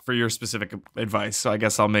did ask for your specific advice, so I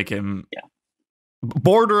guess I'll make him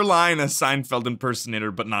borderline a Seinfeld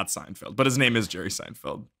impersonator, but not Seinfeld. But his name is Jerry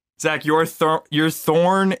Seinfeld. Zach, your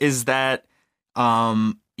thorn is that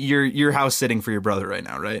you're house sitting for your brother right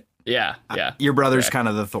now, right? Yeah. Your brother's kind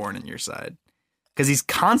of the thorn in your side. Because he's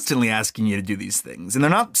constantly asking you to do these things. And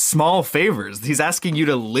they're not small favors. He's asking you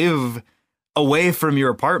to live away from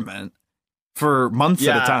your apartment for months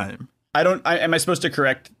at a time. Am I supposed to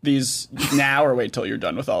correct these now or wait till you're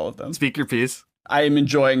done with all of them? Speak your piece. I am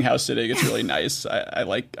enjoying house sitting. It's really nice.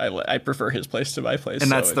 I prefer his place to my place.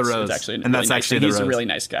 And that's the Rose. It's actually and really that's nice. actually the He's Rose. a really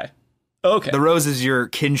nice guy. Okay. The Rose is your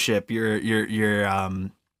kinship, your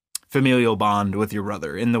familial bond with your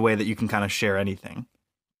brother in the way that you can kind of share anything.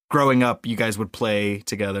 Growing up, you guys would play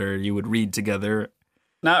together. You would read together.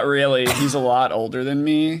 Not really. He's a lot older than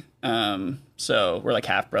me. So we're like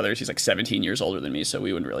half brothers. He's like 17 years older than me. So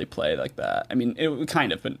we wouldn't really play like that. I mean, it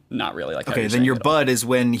kind of, but not really. Like Okay, then your bud is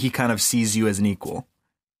when he kind of sees you as an equal.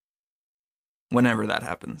 Whenever that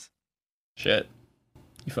happens. Shit.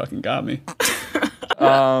 You fucking got me.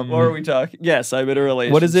 What were we talking? Yes, I'm in a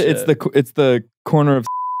relationship. What is it? It's the corner of.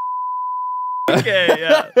 Okay,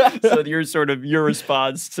 yeah. So your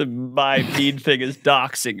response to my mean thing is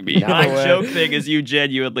doxing me. My joke thing is you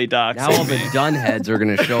genuinely doxing Now all me. the dun heads are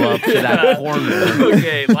going to show up to that corner.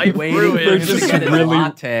 Okay, life ruined. They're just get a really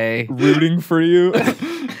latte. rooting for you.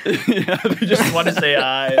 Yeah, they just want to say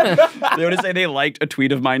hi. They want to say they liked a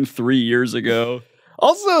tweet of mine 3 years ago.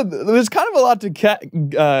 Also, there's kind of a lot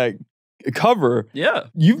to cover. Yeah.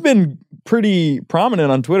 You've been pretty prominent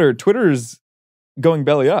on Twitter. Twitter's going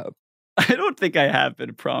belly up. I don't think I have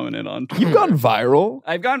been prominent on Twitter. You've gone viral.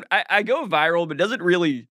 I go viral, but it doesn't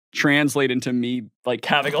really translate into me like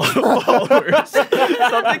having a lot of followers.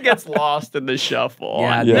 Something gets lost in the shuffle.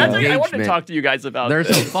 Yeah, That's like, I wanted to talk to you guys about There's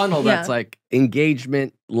this. a funnel that's like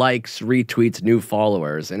engagement, likes, retweets, new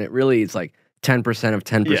followers. And it really is like 10% of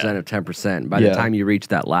 10% of 10%. By the time you reach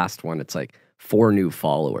that last one, it's like 4 new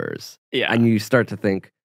followers. Yeah. And you start to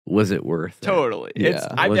think, was it worth it? Totally. Yeah.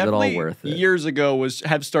 I Was it all definitely worth it? years ago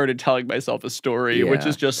have started telling myself a story, which Yeah.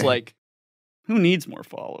 is just like, who needs more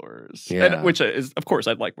followers? Yeah. And, which is, of course,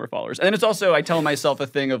 I'd like more followers. And then it's also, I tell myself a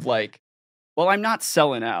thing of like, well, I'm not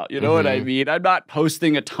selling out. You know what I mean? I'm not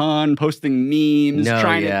posting a ton, posting memes,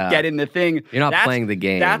 trying to get in the thing. You're not playing the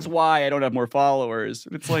game. That's why I don't have more followers.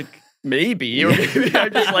 It's like, maybe. Or maybe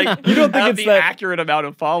I'm just like, You don't think have it's the that- accurate amount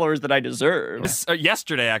of followers that I deserve.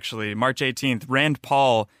 Yesterday, actually, March 18th, Rand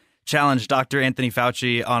Paul challenged Dr. Anthony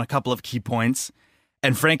Fauci on a couple of key points.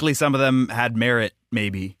 And frankly, some of them had merit,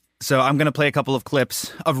 maybe. So I'm going to play a couple of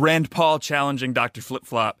clips of Rand Paul challenging Dr. Flip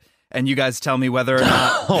Flop. And you guys tell me whether or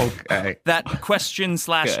not that question /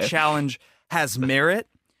 challenge has merit.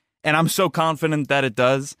 And I'm so confident that it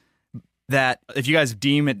does, that if you guys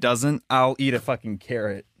deem it doesn't, I'll eat a fucking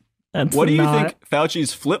carrot. What do you think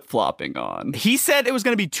Fauci's flip-flopping on? He said it was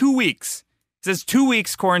going to be 2 weeks. He says 2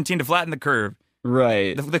 weeks quarantine to flatten the curve.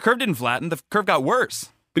 Right. The curve didn't flatten. The curve got worse.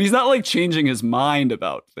 But he's not like changing his mind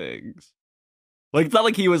about things. Like, it's not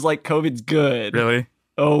like he was like, COVID's good. Really?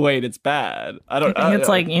 Oh, wait, it's bad. I think it's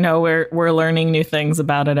like, we're learning new things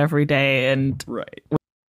about it every day. And right.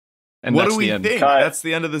 And what do we think? That's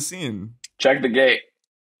the end of the scene. Check the gate.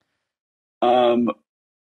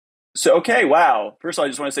 So, okay, wow. First of all, I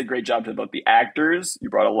just want to say great job to both the actors. You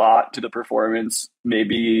brought a lot to the performance,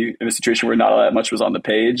 maybe in a situation where not all that much was on the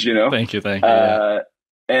page, you know? Thank you. And I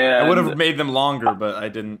would have made them longer, but I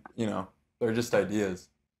didn't, they're just ideas.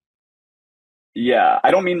 Yeah,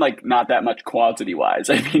 I don't mean like not that much quantity wise.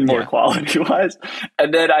 I mean more quality wise.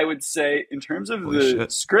 And then I would say in terms of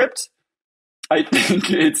script, I think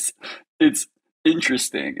it's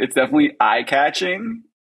interesting. It's definitely eye catching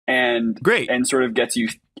and great and sort of gets you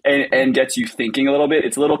and gets you thinking a little bit.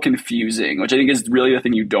 It's a little confusing, which I think is really the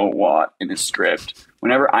thing you don't want in a script.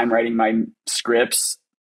 Whenever I'm writing my scripts,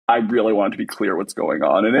 I really want it to be clear what's going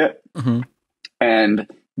on in it. Mm-hmm. And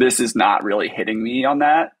this is not really hitting me on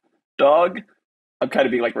that, dog. I'm kind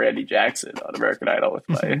of being like Randy Jackson on American Idol with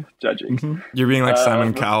my judging. Mm-hmm. You're being like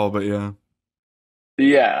Simon Cowell, but yeah.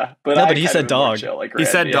 Yeah, but no, but he said dog. Like he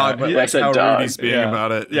said dog, but I said how dog. Rudy's being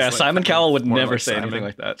about it. Yeah, like, Simon Cowell would never like say Simon. anything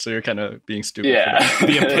like that. So you're kind of being stupid. Yeah,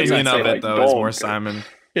 the opinion of it though is more gold. Simon.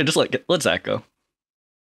 Yeah, just let Zach go.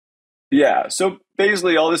 Yeah, so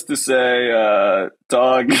basically all this to say,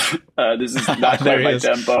 dog, this is not quite my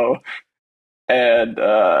tempo. And,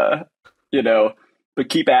 but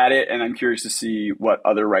keep at it. And I'm curious to see what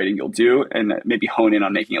other writing you'll do and maybe hone in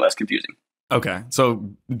on making it less confusing. Okay, so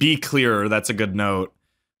be clearer. That's a good note.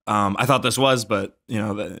 I thought this was, but,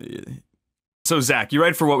 So, Zach, you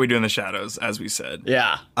write for What We Do in the Shadows, as we said.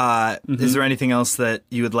 Yeah. Is there anything else that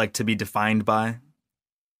you would like to be defined by?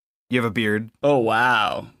 You have a beard. Oh,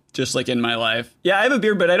 wow. Just like in my life. Yeah, I have a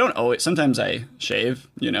beard, but I don't always. Sometimes I shave,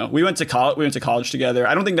 We went to college together.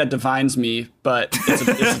 I don't think that defines me, but it's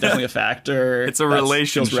definitely a factor. It's a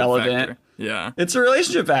relationship relevant. factor. Yeah. It's a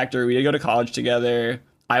relationship factor. We did go to college together.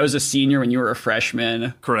 I was a senior when you were a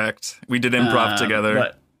freshman. Correct. We did improv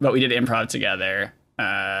together. But we did improv together.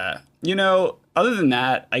 Other than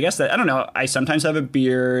that, I guess that I don't know. I sometimes have a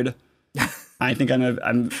beard. I think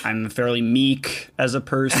I'm fairly meek as a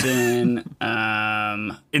person.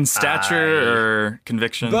 In stature or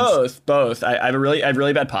convictions? Both. I have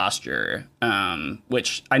really bad posture,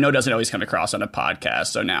 which I know doesn't always come across on a podcast.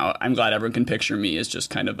 So now I'm glad everyone can picture me as just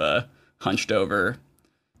kind of a hunched over.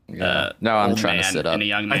 No, I'm trying to sit up. In a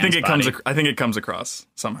young I think it comes across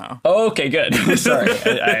somehow. Oh, okay, good.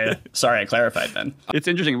 Sorry, I clarified then. It's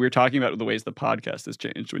interesting. We were talking about the ways the podcast has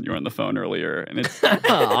changed when you were on the phone earlier, and it's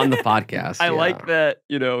on the podcast. I like that.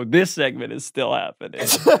 This segment is still happening.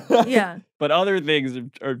 Yeah. But other things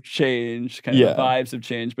are changed. Kind of the vibes have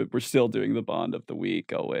changed, but we're still doing the bond of the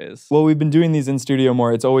week always. Well, we've been doing these in studio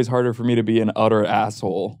more. It's always harder for me to be an utter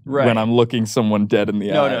asshole when I'm looking someone dead in the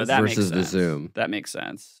eyes. No, that versus makes sense. the Zoom. That makes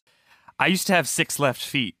sense. I used to have 6 left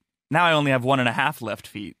feet. Now I only have 1.5 left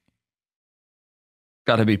feet.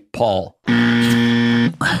 Got to be Paul.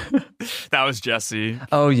 That was Jesse.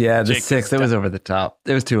 Oh yeah, the Jake 6. It was over the top.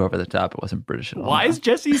 It was too over the top. It wasn't British at all. Why is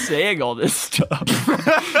Jesse saying all this stuff?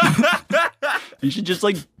 You should just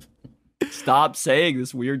stop saying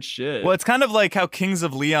this weird shit. Well, it's kind of like how Kings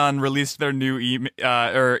of Leon released their new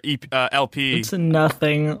LP. It's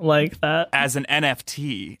nothing like that. As an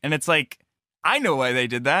NFT. And it's like, I know why they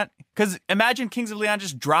did that. Because imagine Kings of Leon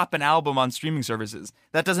just drop an album on streaming services.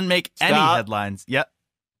 That doesn't make any headlines. Yep.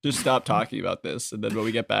 Just stop talking about this, and then when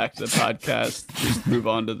we get back to the podcast, just move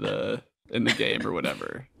on to in the game or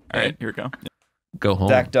whatever. All right, here we go. Go home.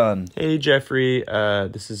 Zach Dunn. Hey, Jeffrey.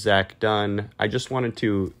 This is Zach Dunn. I just wanted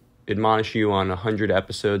to admonish you on 100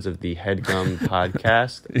 episodes of the Headgum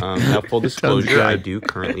Podcast. Now, full disclosure, I do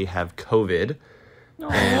currently have COVID. No.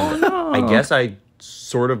 I guess I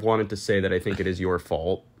sort of wanted to say that I think it is your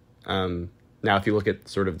fault. Now, if you look at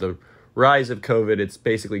sort of the rise of COVID, it's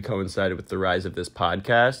basically coincided with the rise of this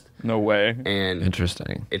podcast. No way. And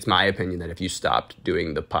interesting. It's my opinion that if you stopped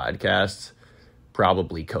doing the podcasts,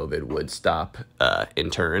 probably COVID would stop in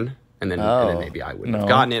turn. And then maybe I wouldn't have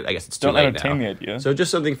gotten it. I guess it's too late now. Don't entertain the idea. So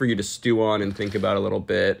just something for you to stew on and think about a little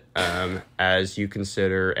bit as you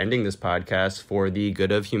consider ending this podcast for the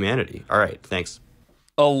good of humanity. All right, thanks.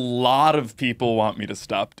 A lot of people want me to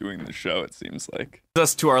stop doing the show, it seems like.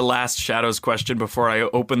 Us to our last Shadows question before I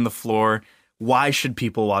open the floor. Why should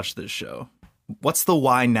people watch this show? What's the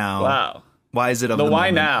why now? Wow. Why is it of the the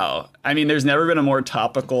why moment? now? I mean, there's never been a more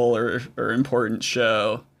topical or important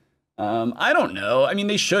show. I don't know. I mean,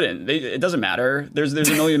 they shouldn't. It doesn't matter. There's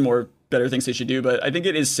a million more better things they should do, but I think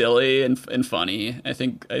it is silly and funny. I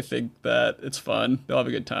think that it's fun. They'll have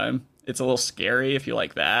a good time. It's a little scary if you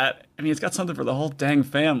like that. I mean, it's got something for the whole dang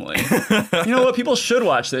family. You know what? People should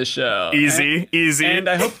watch this show. Easy. And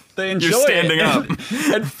I hope they enjoy You're standing it. up.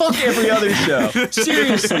 And fuck every other show.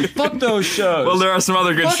 Seriously, fuck those shows. Well, there are some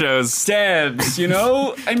other good Fuck shows. Debs, you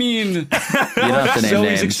know? I mean, You don't have to name Zoe's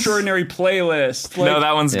names. Extraordinary Playlist. Like, No,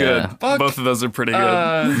 that one's Yeah. good. Fuck, Both of those are pretty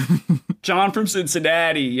good. John from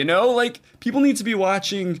Cincinnati, you know? Like, people need to be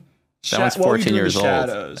watching That one's What We 14 Do in the years old.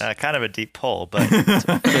 Shadows. Kind of a deep pull, but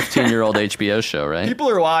 15-year-old HBO show, right? People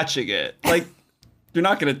are watching it. Like, you're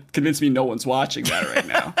not going to convince me no one's watching that right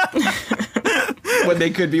now. When they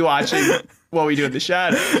could be watching What We Do in the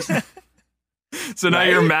Shadows. So now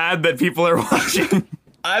you're mad that people are watching.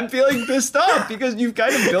 I'm feeling pissed off because you've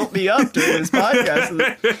kind of built me up during this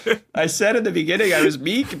podcast. I said in the beginning I was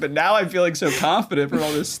meek, but now I'm feeling so confident from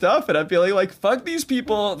all this stuff, and I'm feeling like, fuck these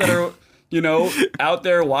people that are, you know, out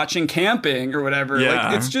there watching camping or whatever. Yeah.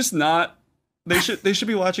 Like, it's just not. They should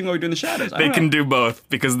be watching What We Do in the Shadows. They can do both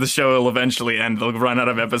because the show will eventually end. They'll run out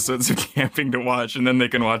of episodes of camping to watch, and then they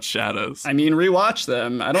can watch Shadows. I mean, rewatch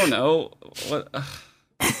them. I don't know what.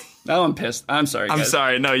 Now I'm pissed. I'm sorry. I'm guys.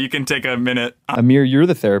 sorry. No, you can take a minute. Amir, you're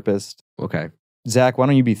the therapist. Okay. Zach, why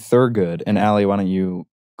don't you be Thurgood? And Allie, why don't you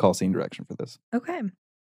call scene direction for this? Okay.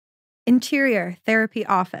 Interior therapy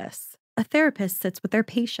office. A therapist sits with their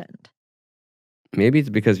patient. Maybe it's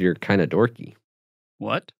because you're kind of dorky.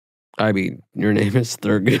 What? I mean, your name is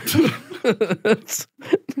Thurgood.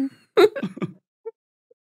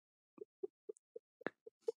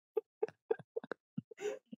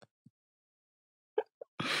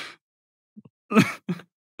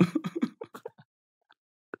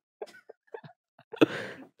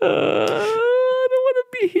 I don't want to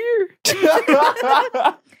be here.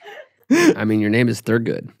 I mean, your name is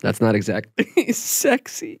Thurgood. That's not exactly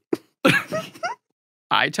sexy.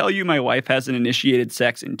 I tell you my wife hasn't initiated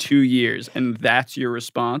sex in 2 years, and that's your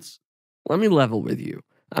response? Let me level with you.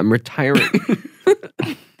 I'm retiring.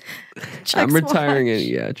 I'm retiring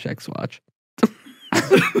in, check swatch.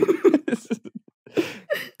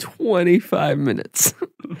 25 minutes.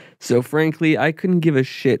 So frankly, I couldn't give a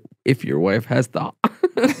shit if your wife has the...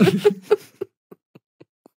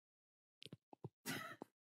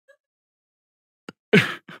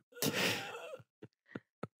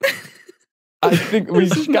 I think we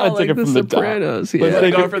just gotta take it from the Sopranos, top. yeah.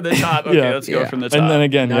 Let's go from the top. Okay, let's go from the top. And then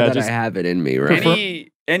again, Now that just I have it in me,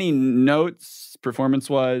 right? Any notes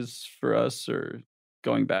performance-wise for us or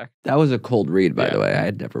going back? That was a cold read, by the way. I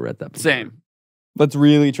had never read that before. Same. let's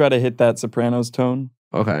really try to hit that Sopranos tone.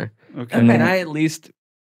 Okay. Okay. And then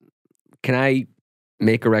can I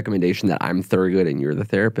make a recommendation that I'm Thurgood and you're the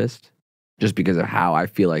therapist? Just because of how I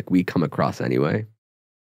feel like we come across anyway.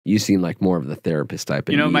 You seem like more of the therapist type.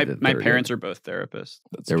 You know, my parents are both therapists.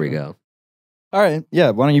 There we go. All right.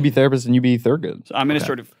 Yeah. Why don't you be therapist and you be Thurgood? So I'm going to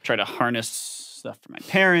sort of try to harness stuff from my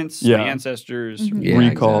parents, Yeah. my ancestors. Mhm. Yeah,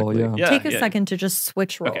 Recall. exactly. Yeah. Take a second to just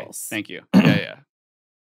switch roles. Okay, thank you. Yeah.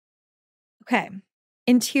 Okay.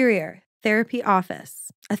 Interior, therapy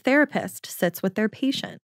office. A therapist sits with their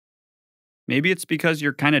patient. Maybe it's because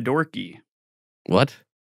you're kind of dorky. What?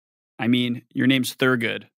 I mean, your name's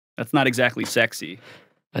Thurgood. That's not exactly sexy.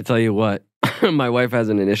 I tell you what, my wife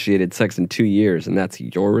hasn't initiated sex in 2 years, and that's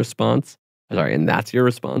your response? Sorry, and that's your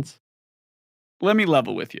response? Let me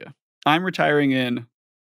level with you. I'm retiring in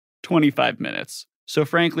 25 minutes. So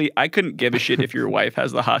frankly, I couldn't give a shit if your wife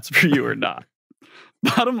has the hots for you or not.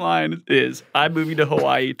 Bottom line is, I'm moving to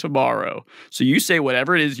Hawaii tomorrow. So you say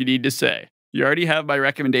whatever it is you need to say. You already have my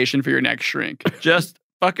recommendation for your next shrink. Just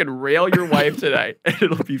fucking rail your wife tonight and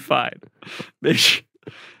it'll be fine.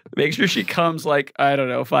 Make sure she comes like, I don't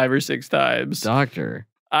know, 5 or 6 times. Doctor.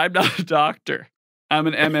 I'm not a doctor. I'm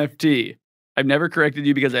an MFT. I've never corrected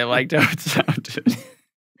you because I liked how it sounded.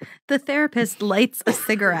 The therapist lights a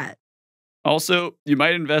cigarette. Also, you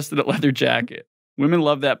might invest in a leather jacket. Women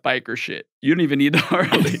love that biker shit. You don't even need the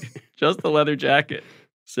Harley. Just the leather jacket.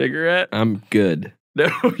 Cigarette? I'm good. No,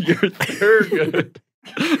 you're Thurgood.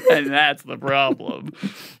 And that's the problem.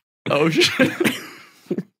 Oh, shit.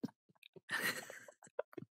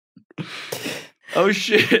 Oh,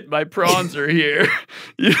 shit. My prawns are here.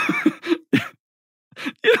 You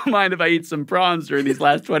don't mind if I eat some prawns during these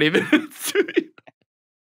last 20 minutes?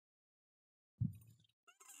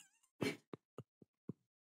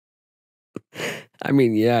 I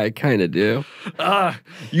mean, yeah, I kind of do.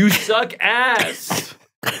 You suck ass.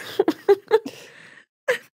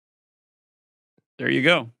 There you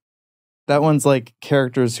go. That one's like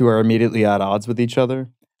characters who are immediately at odds with each other,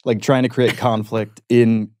 like trying to create conflict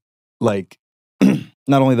in like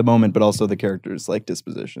not only the moment, but also the character's like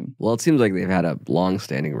disposition. Well, it seems like they've had a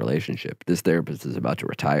long-standing relationship. This therapist is about to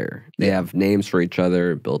retire. They have names for each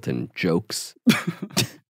other, built-in jokes.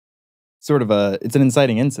 Sort of it's an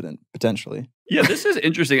inciting incident, potentially. Yeah, this is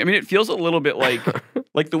interesting. I mean, it feels a little bit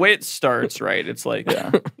like the way it starts, right? It's like,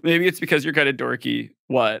 maybe it's because you're kind of dorky.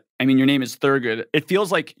 What? I mean, your name is Thurgood. It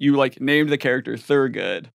feels like you like named the character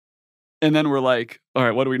Thurgood. And then we're like, all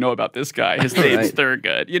right, what do we know about this guy? His name's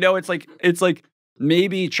Thurgood. You know, it's like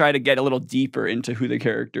maybe try to get a little deeper into who the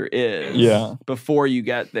character is before you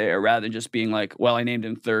get there, rather than just being like, well, I named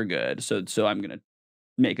him Thurgood, so I'm going to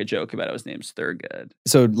make a joke about his name's Thurgood.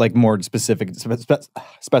 So like more specific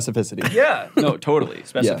specificity. Yeah, no, totally.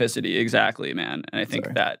 Specificity, exactly, man. And I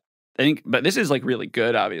think but this is like really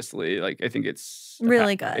good, obviously. Like, I think it's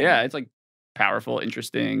really good. Yeah, it's like powerful,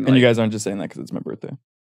 interesting. And you guys aren't just saying that because it's my birthday.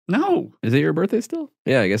 No. Is it your birthday still?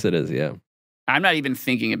 Yeah, I guess it is, yeah. I'm not even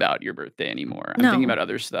thinking about your birthday anymore. I'm thinking about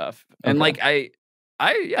other stuff. And like I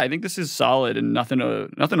think this is solid and nothing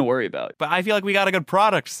to worry about. But I feel like we got a good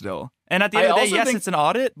product still. And at the end of the day, yes, it's an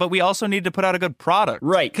audit, but we also need to put out a good product.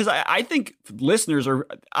 Right, because I think listeners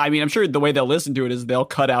I'm sure the way they'll listen to it is they'll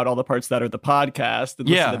cut out all the parts that are the podcast and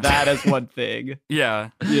listen to that as one thing. Yeah.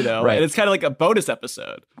 You know, Right. And it's kind of like a bonus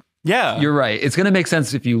episode. Yeah. You're right. It's going to make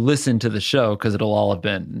sense if you listen to the show because it'll all have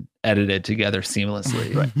been edited together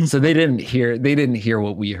seamlessly. Right. So they didn't hear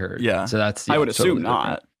what we heard. Yeah. So that's I would totally assume not.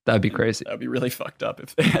 different. That'd be crazy. That would be really fucked up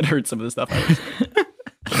if they had heard some of the stuff I was saying.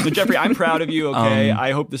 So Jeffrey, I'm proud of you, okay?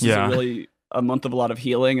 I hope this is a month of a lot of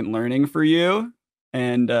healing and learning for you.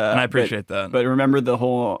 And I appreciate that. But remember the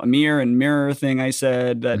whole Amir and mirror thing I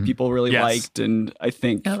said that people really liked, and I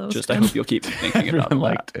think I hope you'll keep thinking about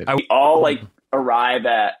liked it. We all like arrive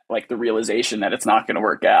at like the realization that it's not going to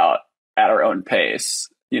work out at our own pace.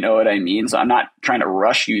 You know what I mean? So I'm not trying to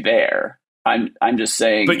rush you there. I'm just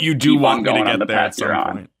saying. But you do keep want on me to going get on the there path at some you're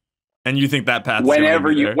point. on. And you think that path Whenever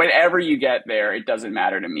you get there, it doesn't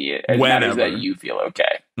matter to me. It matters that you feel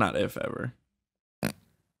okay. Not if ever.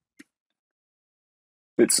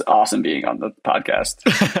 It's awesome being on the podcast.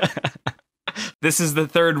 This is the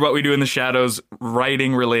third What We Do in the Shadows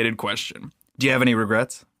writing related question. Do you have any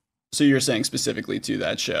regrets? So you're saying specifically to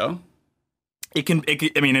that show? It can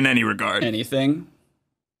I mean, in any regard. Anything?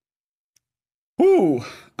 Ooh,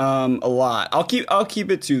 a lot. I'll keep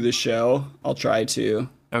it to the show. I'll try to.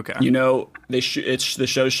 Okay. You know, it's the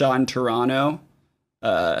show shot in Toronto.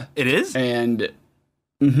 It is? And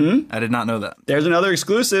I did not know that. There's another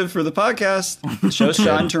exclusive for the podcast. The show's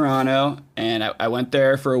shot in Toronto, and I went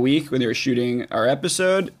there for a week when they were shooting our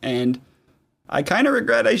episode, and I kind of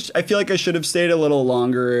regret. I feel like I should have stayed a little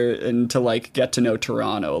longer and to like get to know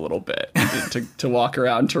Toronto a little bit, to walk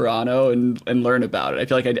around Toronto and learn about it. I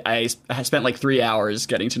feel like I spent like 3 hours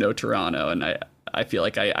getting to know Toronto, and I feel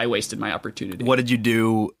like I wasted my opportunity. What did you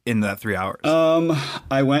do in that 3 hours?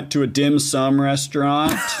 I went to a dim sum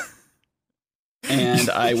restaurant, and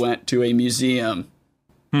I went to a museum.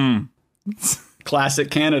 Classic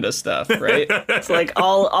Canada stuff, right? It's like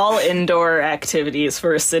all indoor activities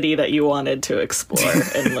for a city that you wanted to explore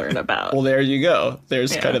and learn about. Well, there you go.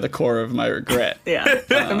 There's kind of the core of my regret. Yeah,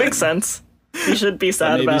 it makes sense. You should be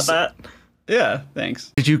sad about that. Yeah,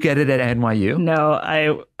 thanks. Did you get it at NYU? No,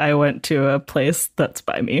 I went to a place that's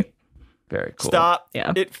by me. Very cool. Stop.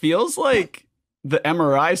 Yeah. It feels like the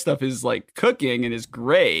MRI stuff is like cooking and is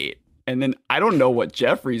great. And then I don't know what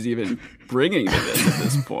Jeffrey's even bringing to this at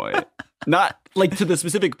this point. Not like to the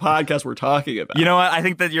specific podcast we're talking about. You know what? I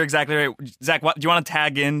think that you're exactly right. Zach, do you want to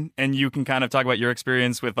tag in and you can kind of talk about your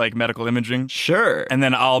experience with like medical imaging? Sure. And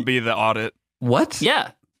then I'll be the audit. What?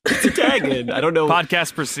 Yeah. It's a tag in. I don't know.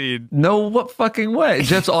 Podcast proceed. No, what fucking way?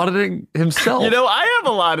 Jeff's auditing himself. You know, I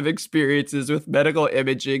have a lot of experiences with medical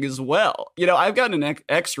imaging as well. You know, I've gotten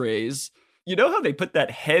x-rays. You know how they put that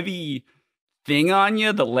heavy thing on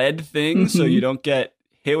you, the lead thing, so you don't get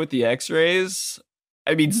hit with the x-rays?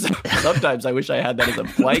 I mean, sometimes I wish I had that as a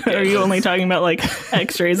blanket. Are you only talking about like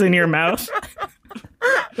x-rays in your mouth?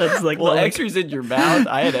 That's like x-rays in your mouth.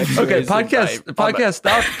 I had x-rays. Okay, podcast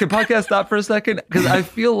stop. Can podcast stop for a second? Because I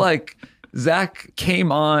feel like Zach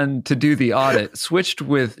came on to do the audit, switched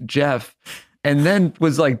with Geoff, and then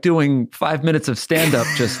was like doing 5 minutes of stand-up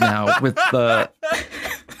just now with the.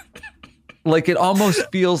 Like it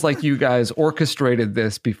almost feels like you guys orchestrated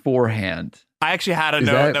this beforehand. I actually had a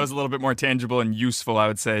note that was a little bit more tangible and useful, I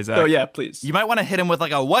would say, Zach. Oh, yeah, please. You might want to hit him with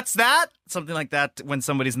like a, what's that? Something like that when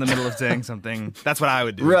somebody's in the middle of saying something. That's what I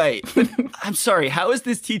would do. Right. I'm sorry. How is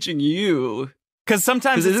this teaching you? Because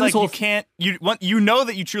sometimes it's like you can't, you know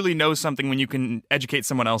that you truly know something when you can educate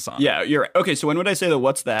someone else on it. Yeah, you're right. Okay, so when would I say the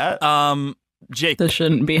what's that? Jake. This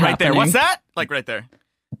shouldn't be right happening. there. What's that? Like right there.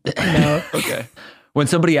 No. Okay. when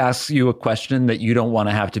somebody asks you a question that you don't want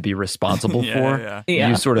to have to be responsible for, Yeah.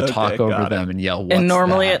 you sort of Okay, talk over got them and yell, "What's And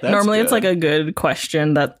normally, that?" it's like a good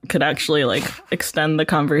question that could actually like extend the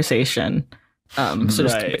conversation. So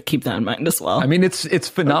just keep that in mind as well. I mean, it's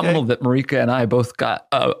phenomenal that Marika and I both got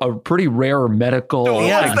a pretty rare medical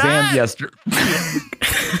exam yesterday.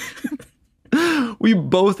 We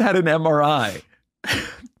both had an MRI.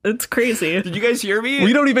 It's crazy. Did you guys hear me?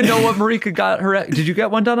 We don't even know what Marika got her. Did you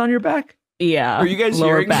get one done on your back? Yeah. Are you guys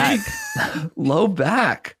lower hearing back? me? Low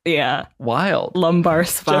back. Yeah. Wild. Lumbar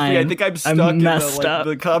spine. Jeffrey, I think I'm stuck in messed up.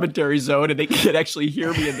 the commentary zone, and they can't actually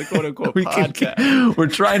hear me in the quote unquote podcast. We're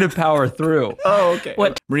trying to power through. Oh, okay.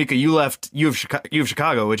 What? Marika, you left U of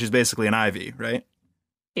Chicago, which is basically an Ivy, right?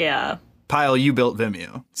 Yeah. Pyle, you built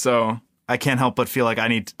Vimeo, so I can't help but feel like I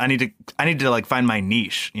need to like find my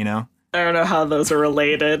niche, you know? I don't know how those are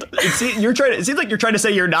related. It seems like you're trying to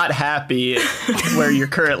say you're not happy where you're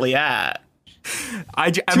currently at.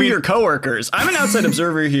 I mean, your coworkers. I'm an outside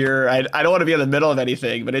observer here. I don't want to be in the middle of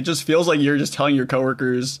anything, but it just feels like you're just telling your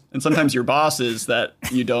coworkers and sometimes your bosses that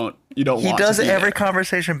you don't want. He does to be every there.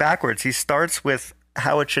 conversation backwards. He starts with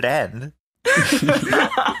how it should end.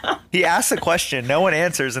 He asks a question, no one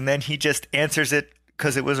answers, and then he just answers it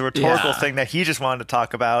because it was a rhetorical thing that he just wanted to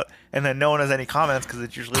talk about, and then no one has any comments because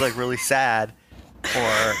it's usually like really sad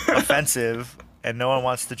or offensive, and no one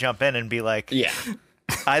wants to jump in and be like,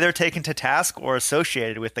 either taken to task or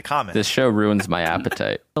associated with the comment. This show ruins my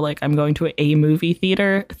appetite. Like I'm going to a movie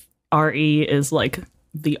theater. RE is like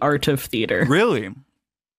the art of theater. Really?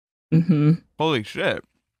 Mm-hmm. Holy shit.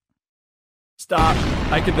 Stop.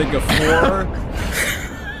 I can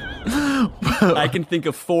think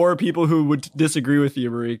of four people who would disagree with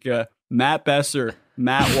you, Marika. Matt Besser,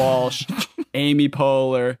 Matt Walsh, Amy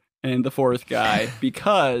Poehler, and the fourth guy,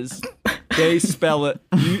 because they spell it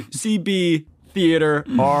UCB Theater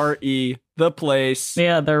RE, the place.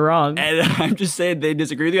 Yeah, they're wrong. And I'm just saying they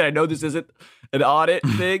disagree with you. I know this isn't an audit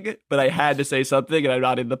thing, but I had to say something, and I'm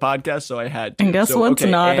not in the podcast, so I had to. And guess what's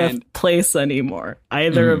not a place anymore?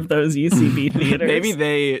 Either of those UCB theaters. Maybe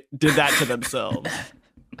they did that to themselves.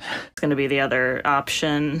 It's going to be the other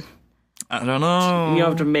option. I don't know. You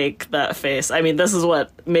have to make that face. I mean, this is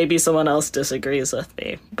what maybe someone else disagrees with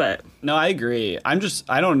me, but no, I agree. I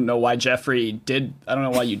don't know why Jeffrey did. I don't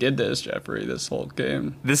know why you did this, Jeffrey, this whole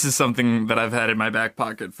game. This is something that I've had in my back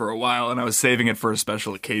pocket for a while, and I was saving it for a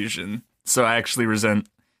special occasion. So I actually resent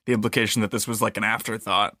the implication that this was like an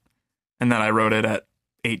afterthought, and then I wrote it at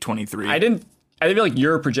 8:23. I didn't feel like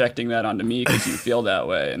you're projecting that onto me because you feel that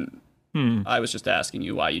way, and I was just asking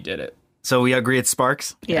you why you did it. So we agree it's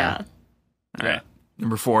Sparks? Yeah. All right.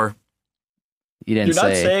 Number 4. You're not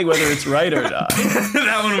saying whether it's right or not.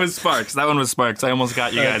 That one was Sparks. I almost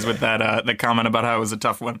got you guys with that the comment about how it was a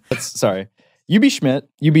tough one. Sorry. You be Schmidt,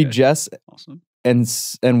 you be Jess Awesome.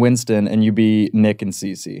 and Winston, and you be Nick and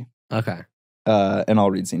Cece. Okay. And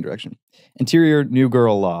I'll read scene direction. Interior, New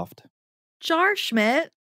Girl Loft. Jar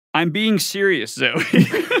Schmidt. I'm being serious, Zoe.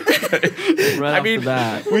 Right off the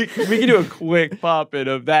bat. we can do a quick pop-in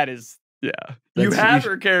of that is, yeah. You have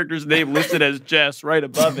her character's name listed as Jess right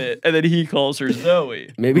above it, and then he calls her Zoe.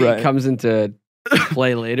 Maybe it comes into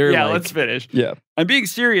play later. Yeah, like, let's finish. Yeah. I'm being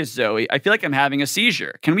serious, Zoe. I feel like I'm having a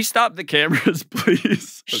seizure. Can we stop the cameras,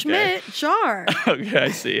 please? Okay. Schmidt, Jar. Okay,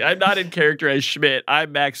 I see. I'm not in character as Schmidt.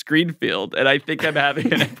 I'm Max Greenfield, and I think I'm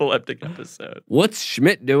having an epileptic episode. What's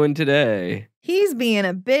Schmidt doing today? He's being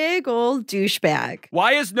a big old douchebag.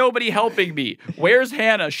 Why is nobody helping me? Where's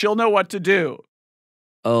Hannah? She'll know what to do.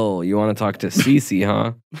 Oh, you want to talk to Cece,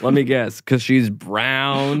 huh? Let me guess, because she's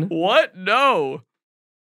brown. What? No.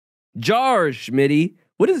 Jar, Schmitty.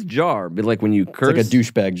 What is jar? But like when you curse? It's like a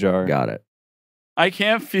douchebag jar. Got it. I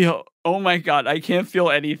can't feel. Oh my God, I can't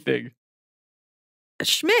feel anything.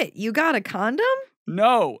 Schmidt, you got a condom?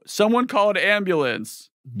 No, someone call an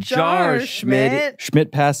ambulance. Jar, Schmidt.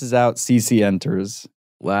 Schmidt passes out. Cece enters.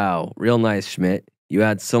 Wow, real nice, Schmidt. You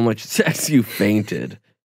had so much sex you fainted.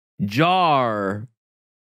 Jar.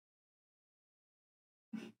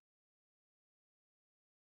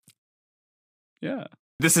 Yeah.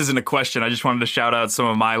 This isn't a question. I just wanted to shout out some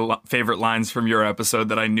of my favorite lines from your episode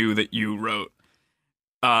that I knew that you wrote.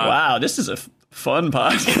 Wow, this is a fun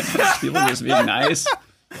podcast. People just being nice.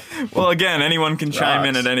 Well, again, anyone can chime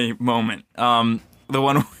in at any moment. The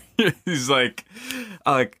one where he's like,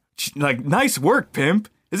 nice work, pimp.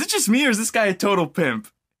 Is it just me or is this guy a total pimp?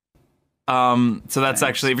 So that's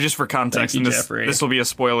actually just for context, Thank you, and this will be a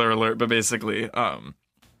spoiler alert, but basically,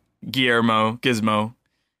 Gizmo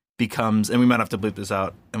becomes, and we might have to bleep this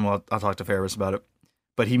out, and I'll talk to Ferris about it.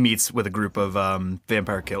 but he meets with a group of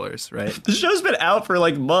vampire killers, right? The show's been out for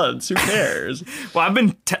like months. Who cares? Well, I've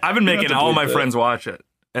been making all my friends watch it,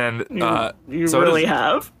 and You so really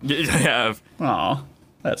have? I have. Oh,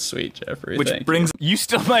 that's sweet, Jeffrey. Which Thank brings you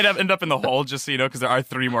still might end up in the hole, just so you know, because there are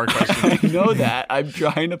 3 more questions. I know that. I'm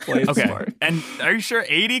trying to play Okay, smart. and are you sure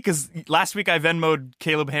 80? Because last week I Venmo'd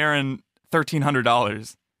Caleb Heron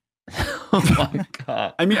 $1,300. Oh my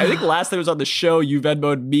god! I mean, I think last time I was on the show, you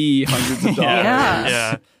Venmo'd me hundreds of dollars.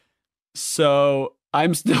 Yeah. So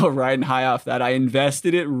I'm still riding high off that. I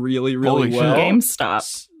invested it really, really Holy well.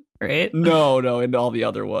 GameStop, right? No, and all the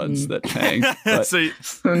other ones that tanked. But So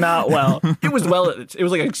Not well. it was it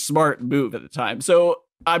was like a smart move at the time. So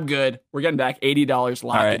I'm good. We're getting back $80.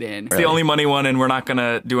 Lock it in. it's the only money one, and we're not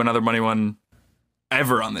gonna do another money one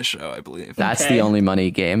ever on this show, I believe. That's the only money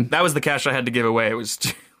game. That was the cash I had to give away. It was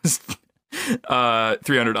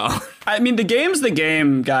 $300. I mean, the game's the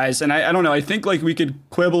game, guys, and I don't know. I think like we could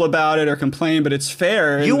quibble about it or complain, but it's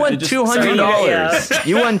fair. You and won it just- $200.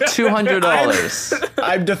 You won $200.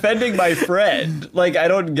 I'm defending my friend. Like, I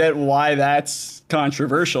don't get why that's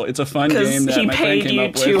controversial. It's a fun game Because that he my friend paid came you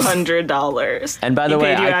up with. $200. And by the He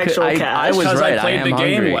way, paid you actual I cash. was 'Cause right. I played the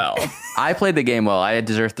game hungry. well. I played the game well. I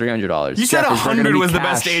deserve $300. You said Jeff, is there gonna 100 be was the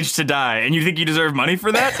cash? best age to die, and you think you deserve money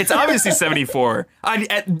for that? It's obviously 74.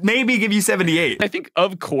 I'd maybe give you 78. I think,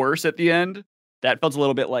 of course, at the end, that felt a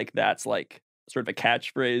little bit like that's like sort of a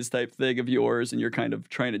catchphrase type thing of yours, and you're kind of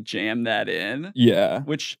trying to jam that in. Yeah.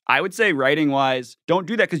 Which I would say, writing wise, don't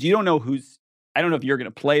do that because you don't know I don't know if you're going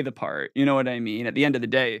to play the part. You know what I mean? At the end of the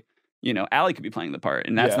day, you know, Allie could be playing the part,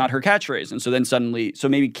 and that's Yeah. not her catchphrase. And so then suddenly,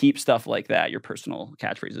 maybe keep stuff like that, your personal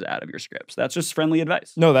catchphrases, out of your scripts. That's just friendly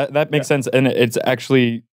advice. No, that makes sense. And it's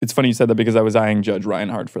funny you said that because I was eyeing Judge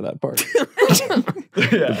Reinhardt for that part.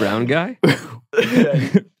 The brown guy?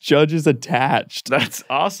 Judge is attached. That's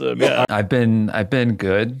awesome. Yeah. I've been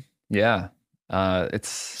good. Yeah. It's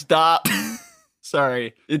Stop.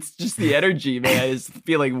 Sorry. It's just the energy, man, is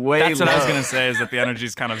feeling way That's what I was low. going to say, is that the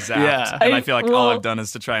energy's kind of zapped. Yeah. And I feel like all I've done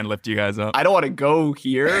is to try and lift you guys up. I don't want to go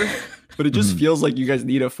here, but it just feels like you guys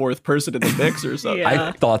need a 4th person in the mix or something. Yeah.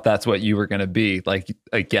 I thought that's what you were going to be, like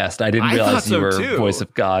a guest. I didn't I realize thought so you were too. voice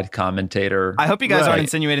of God, commentator. I hope you guys Right. aren't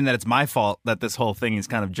insinuating that it's my fault that this whole thing is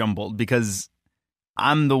kind of jumbled, because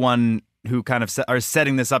I'm the one who kind of are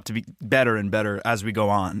setting this up to be better and better as we go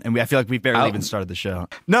on. And I feel like we've barely even started the show.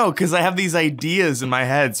 No, because I have these ideas in my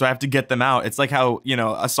head, so I have to get them out. It's like how, you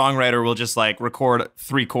know, a songwriter will just like record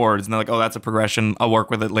 3 chords and they're like, oh, that's a progression. I'll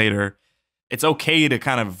work with it later. It's okay to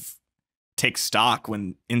kind of take stock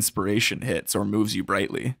when inspiration hits or moves you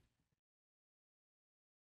brightly.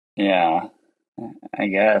 Yeah, I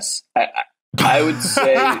guess. I would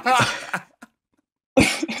say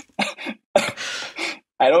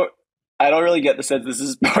I don't really get the sense this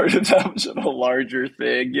is part of that much of a larger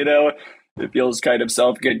thing, you know? It feels kind of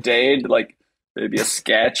self-contained, like maybe a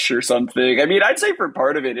sketch or something. I mean, I'd say for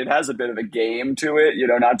part of it, it has a bit of a game to it, you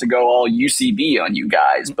know, not to go all UCB on you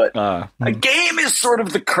guys, but a game is sort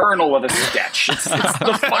of the kernel of a sketch. It's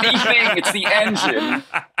the funny thing. It's the engine.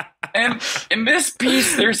 And in this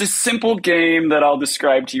piece, there's a simple game that I'll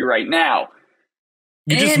describe to you right now.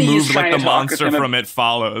 You just Annie is moved like trying the to talk with monster him from It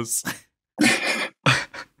Follows.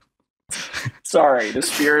 Sorry, the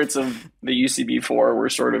spirits of the UCB4 were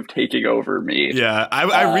sort of taking over me. Yeah,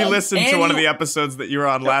 I re-listened to one of Annie- the episodes that you were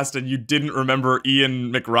on last, and you didn't remember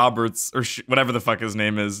Ian McRoberts or whatever the fuck his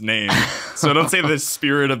name is name. So don't say the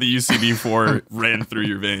spirit of the UCB4 ran through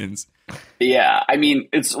your veins. Yeah, I mean,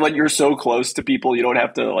 it's when you're so close to people, you don't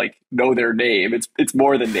have to like know their name. It's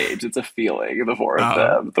more than names. It's a feeling, the 4 of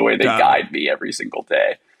them, the way they guide me every single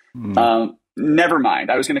day. Never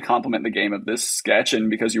mind. I was going to compliment the game of this sketch, and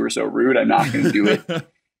because you were so rude, I'm not going to do it.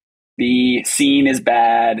 The scene is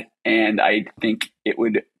bad, and I think you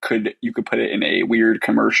could put it in a weird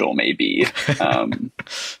commercial, maybe.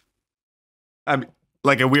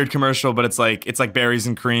 Like a weird commercial, but it's like berries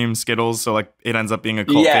and cream Skittles, so like it ends up being a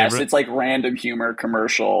cult Yes, favorite. it's like random humor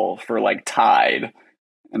commercial for like Tide.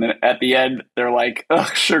 And then at the end, they're like,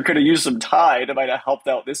 "Ugh, sure could have used some Tide. It might have helped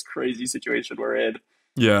out this crazy situation we're in."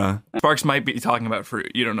 Yeah. Sparks might be talking about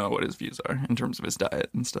fruit. You don't know what his views are in terms of his diet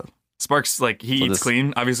and stuff. Sparks, like, he eats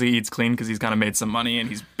clean. Obviously, he eats clean because he's kind of made some money and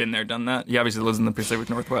he's been there, done that. He obviously lives in the Pacific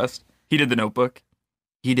Northwest. He did The Notebook.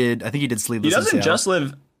 I think he did Sleepless He in doesn't Seattle. just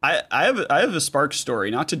live. I have a Sparks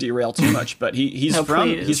story, not to derail too much, but he's No,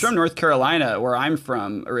 please. he's from North Carolina, where I'm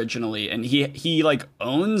from originally, and he like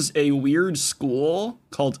owns a weird school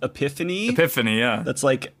called Epiphany. Epiphany, yeah. That's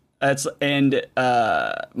like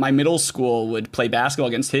My middle school would play basketball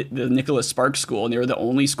against the Nicholas Sparks school, and they were the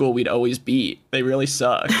only school we'd always beat. They really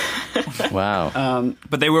sucked. Wow.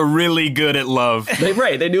 But they were really good at love.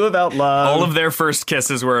 They knew about love. All of their first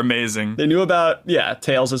kisses were amazing. They knew about,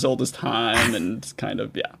 tales as old as time and kind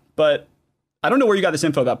of, But I don't know where you got this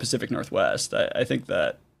info about Pacific Northwest. I think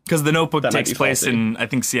that... Because The Notebook takes place in, I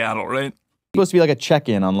think, Seattle, right? It's supposed to be like a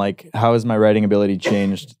check-in on like, how has my writing ability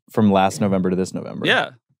changed from last November to this November? Yeah.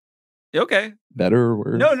 Okay. Better or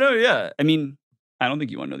worse? No, yeah. I mean, I don't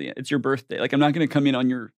think you want to know it's your birthday. Like, I'm not going to come in on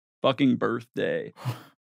your fucking birthday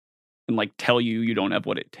and like tell you don't have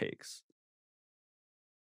what it takes.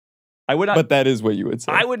 I would not. But that is what you would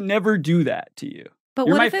say. I would never do that to you. But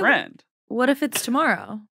You're what my if friend. What if it's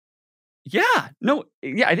tomorrow? Yeah. No.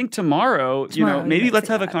 Yeah. I think tomorrow, maybe let's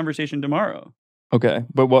have a conversation tomorrow. Okay.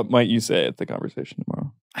 But what might you say at the conversation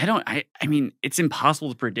tomorrow? I mean, it's impossible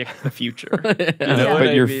to predict the future.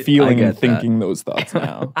 But you're feeling and thinking those thoughts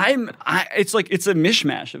now. It's like, it's a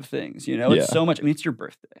mishmash of things, It's so much. I mean, it's your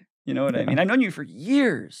birthday. You know what I mean? I've known you for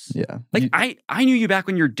years. Yeah. Like, I knew you back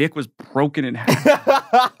when your dick was broken in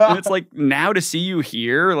half. And it's like, now to see you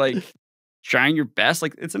here, like, trying your best,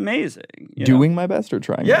 like, it's amazing. Doing my best or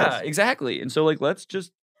trying my best? Yeah, exactly. And so, like, let's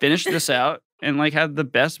just finish this out and, like, have the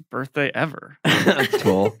best birthday ever. That's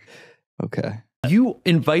cool. Okay. You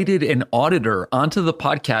invited an auditor onto the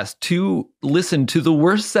podcast to listen to the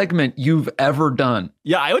worst segment you've ever done.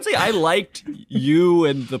 Yeah, I would say I liked you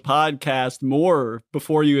and the podcast more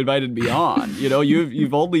before you invited me on.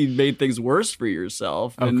 You've only made things worse for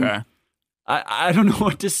yourself. Okay. I don't know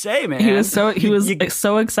what to say, man. He was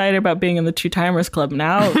so excited about being in the Two Timers Club.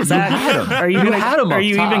 Now, Zach, are you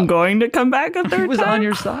even going to come back a third time? He was on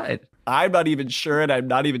your side. I'm not even sure, and I'm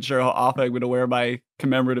not even sure how often I'm going to wear my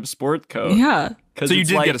commemorative sport coat. Yeah. So you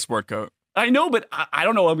did get a sport coat. I know, but I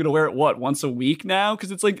don't know. I'm going to wear it, once a week now? Because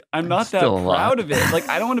it's like, I'm not that proud of it. Like,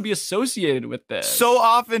 I don't want to be associated with this. So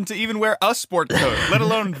often to even wear a sport coat, let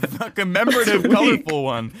alone a commemorative, colorful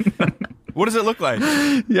one. What does it look like?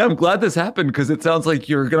 Yeah, I'm glad this happened because it sounds like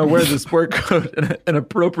you're going to wear the sport coat an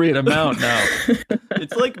appropriate amount now.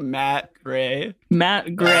 It's like matte gray.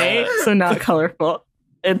 Matte gray, so not colorful.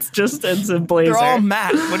 It's a blazer. They're all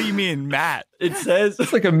matte. What do you mean, matte? It says...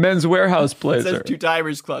 It's like a Men's Warehouse blazer. It says Two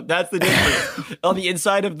Timers Club. That's the difference. On the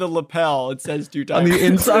inside of the lapel, it says Two Timers. On the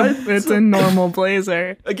inside? It's a normal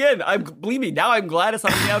blazer. Again, believe me, now I'm glad it's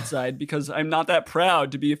on the outside because I'm not that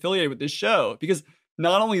proud to be affiliated with this show. Because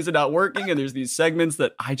not only is it not working and there's these segments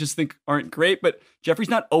that I just think aren't great, but Jeffrey's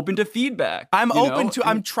not open to feedback.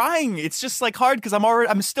 I'm trying. It's just like hard because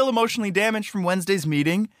I'm still emotionally damaged from Wednesday's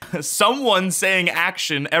meeting. Someone saying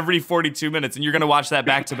action every 42 minutes and you're going to watch that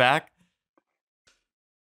back to back?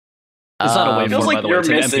 It's not a waveform, feels like by the way. You're It's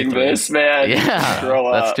an missing MP3. this, man. Yeah, Grow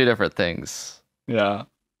up. that's two different things. Yeah.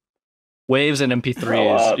 Waves and Grow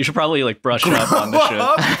MP3s. up. You should probably like brush up on this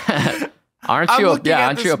shit. Aren't you a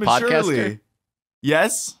podcaster?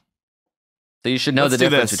 Yes. So you should know Let's the do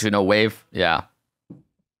difference this. between a wave. Yeah.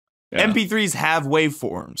 MP3s have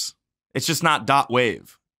waveforms. It's just not dot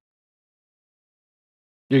wave.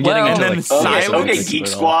 You're getting into and like then Okay, silence. Geek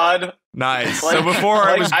Squad. Nice. Like, So before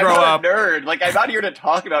I was I'm grow not up, a nerd. Like, I'm not here to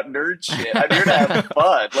talk about nerd shit. I'm here to have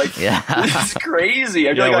fun. Like, Yeah. this is crazy.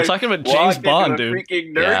 I feel Yeah, like we're I talking about James walked into Bond, a dude.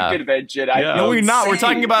 freaking nerd Yeah. convention. Yeah. I no, feel we're not. We're insane.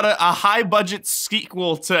 talking about a high budget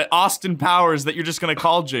sequel to Austin Powers that you're just going to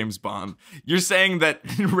call James Bond. You're saying that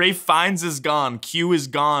Ralph Fiennes is gone, Q is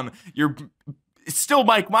gone. It's still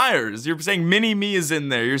Mike Myers. You're saying Mini Me is in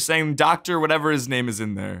there. You're saying Dr. whatever his name is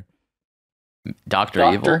in there. Dr.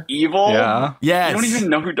 Evil. Dr. Evil? Yeah. Yes. You don't even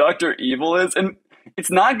know who Dr. Evil is? And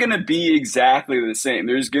it's not going to be exactly the same.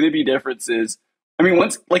 There's going to be differences. I mean,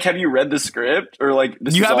 have you read the script? Or like,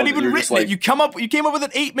 this You is haven't all- even you're written just like, it. You came up with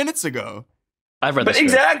it 8 minutes ago. I've read But this.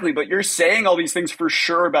 exactly, but you're saying all these things for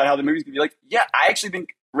sure about how the movie's going to be. Like, yeah, I actually think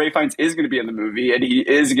Ralph Fiennes is going to be in the movie, and he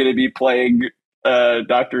is going to be playing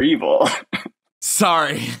Dr. Evil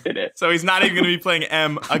Sorry. in it. So he's not even going to be playing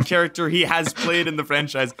M, a character he has played in the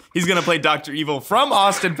franchise. He's going to play Dr. Evil from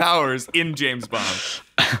Austin Powers in James Bond.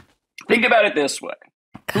 Think about it this way.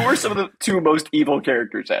 Who are some of the two most evil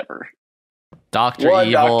characters ever? Dr. One,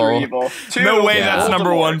 Evil. Dr. Evil. Two, No way Yeah. that's number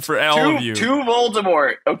Voldemort. one for all of you. Two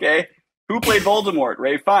Voldemort, okay? Who played Voldemort?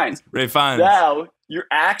 Ralph Fiennes. Ralph Fiennes. Now, you're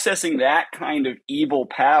accessing that kind of evil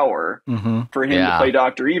power for him Yeah. to play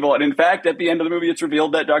Dr. Evil. And in fact, at the end of the movie, it's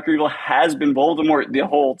revealed that Dr. Evil has been Voldemort the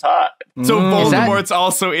whole time. So Is that- Voldemort's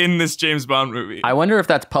also in this James Bond movie. I wonder if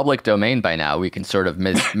that's public domain by now. We can sort of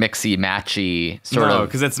mixy matchy sort no, of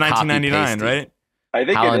because it's 1999, copy-pasty. right? I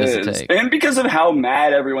think How long it does it is. take? And because of how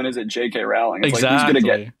mad everyone is at J.K. Rowling. It's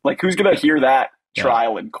Exactly. like, who's gonna hear that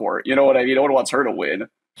trial in court? You know what I mean? No one wants her to win.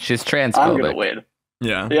 She's transphobic. I'm gonna win.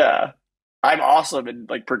 Yeah. Yeah. I'm awesome and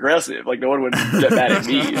like progressive. Like no one would get mad at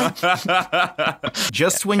me.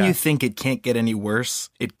 Just when you think it can't get any worse,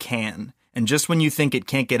 it can. And just when you think it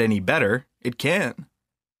can't get any better, it can.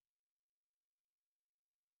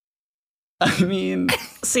 I mean,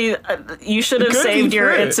 see, you should have saved your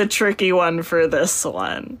 "it's a tricky one" for this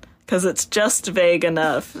one because it's just vague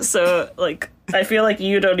enough. So, like, I feel like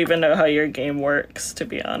you don't even know how your game works, to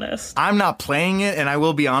be honest. I'm not playing it, and I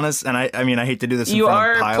will be honest. And I mean, I hate to do this. You in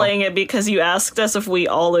front of are playing it because you asked us if we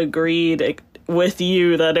all agreed with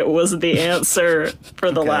you that it was the answer for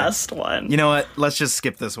the last one. You know what? Let's just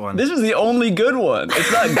skip this one. This is the only good one. It's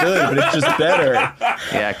not good, but it's just better.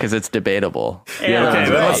 Yeah, because it's debatable. Yeah. Okay,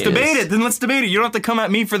 well, let's debate it. Then let's debate it. You don't have to come at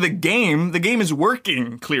me for the game. The game is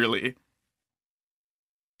working, clearly.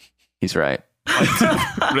 He's right.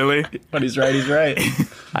 Really? But he's right. He's right.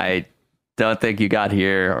 I don't think you got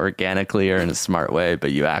here organically or in a smart way,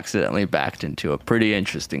 but you accidentally backed into a pretty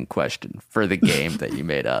interesting question for the game that you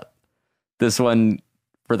made up. This one,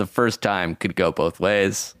 for the first time, could go both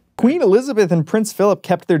ways. Queen Elizabeth and Prince Philip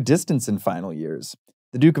kept their distance in final years.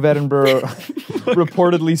 The Duke of Edinburgh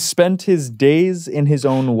reportedly spent his days in his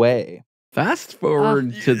own way. Fast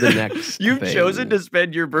forward to the next You've thing. chosen to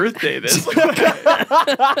spend your birthday this way.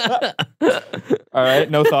 All right,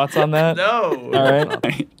 no thoughts on that? No. All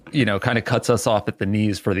right. You know, kind of cuts us off at the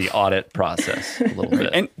knees for the audit process a little bit.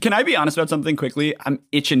 And can I be honest about something quickly? I'm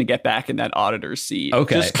itching to get back in that auditor seat.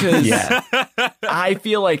 Okay. Just because Yeah. I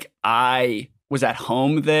feel like I was at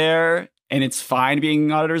home there, and it's fine being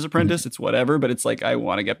an auditor's apprentice. It's whatever, but it's like I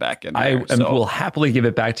want to get back in there. Will happily give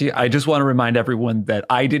it back to you. I just want to remind everyone that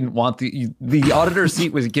I didn't want the auditor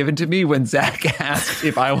seat was given to me when Zach asked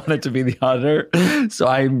if I wanted to be the auditor. So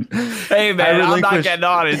Hey man, I'm not getting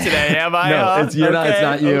audited today, am I? No, you're not. It's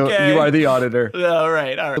not you. Okay. You are the auditor. All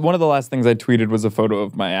right. One of the last things I tweeted was a photo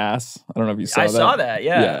of my ass. I don't know if you saw that. I saw that.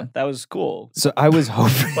 Yeah, that was cool. So I was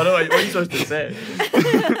hoping. What are you supposed to say?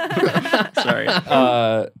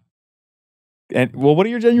 Sorry. And well, what are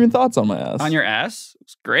your genuine thoughts on my ass? On your ass?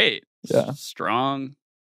 It's great. Yeah. Strong.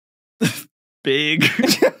 Big.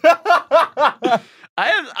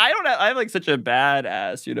 I have like such a bad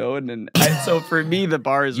ass, you know, and then so for me the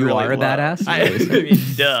bar is You really are a low. badass? I mean,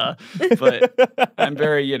 duh. But I'm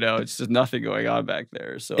very, you know, it's just nothing going on back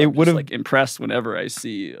there. So I'm just like impressed whenever I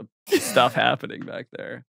see stuff happening back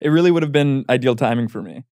there. It really would have been ideal timing for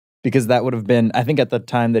me because that would have been, I think, at the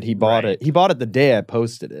time that he bought it. He bought it the day I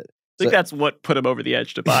posted it. I think that's what put him over the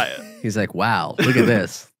edge to buy it. He's like, wow, look at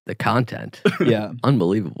this. The content. Yeah.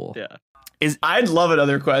 Unbelievable. Yeah. I'd love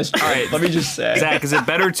another question. All right, let me just say. Zach, is it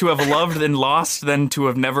better to have loved and lost than to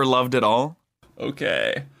have never loved at all?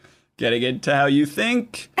 Okay. Getting into how you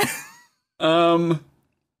think.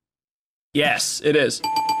 Yes, it is.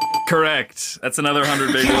 Correct. That's another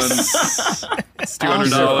 100 big ones. It's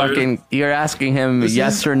 $200. You're asking him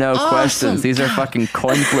yes or no questions. These are fucking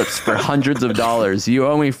coin flips for hundreds of dollars. You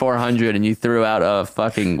owe me 400 and you threw out a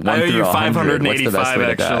fucking 1 I owe through you 100. What's the best 585 way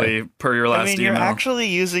to die? actually per your last I mean, email. you're actually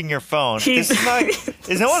using your phone. This is not.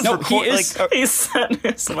 Is no one's recording? He sent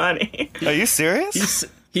his money. Are you serious?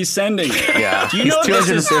 He's sending it. Yeah. Do you He's know this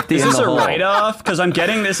is 250 in this the a hole. write-off? Because I'm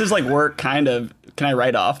getting this is like work kind of. Can I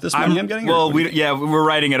write off this money I'm getting? Well, we're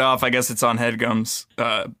writing it off. I guess it's on Headgum's.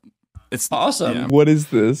 It's awesome. Yeah. What is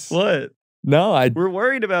this? What? No, We're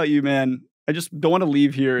worried about you, man. I just don't want to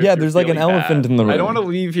leave here. if Yeah, you're there's like an feeling elephant bad. in the room. I don't want to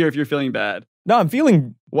leave here if you're feeling bad. No, I'm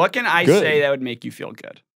feeling. What can I good. say that would make you feel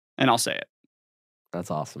good? And I'll say it.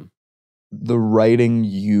 That's awesome. The writing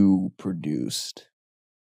you produced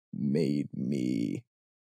made me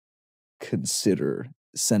consider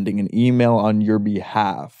sending an email on your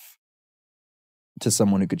behalf to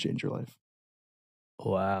someone who could change your life.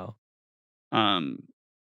 Wow.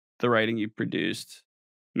 The writing you produced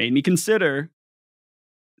made me consider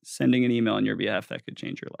sending an email on your behalf that could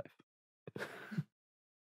change your life.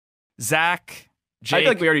 Zach, Jake. I feel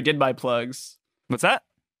like we already did my plugs. What's that?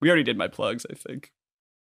 We already did my plugs, I think.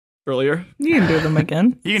 Earlier. You can do them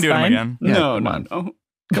again. You can do them again. Yeah, No.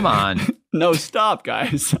 Come on. No, stop,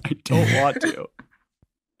 guys. I don't want to.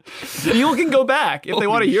 People can go back if they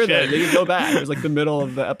want to hear that. They can go back. It was like the middle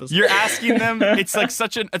of the episode. You're asking them. It's like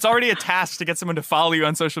it's already a task to get someone to follow you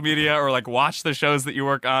on social media or like watch the shows that you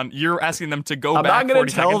work on. You're asking them to go I'm back. not going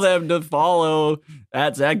to 40 tell seconds. them to follow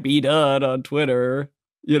at Zach B Dunn on Twitter.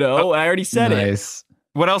 You know, I already said Nice.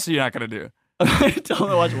 What else are you not going to do? it. I'm going to tell them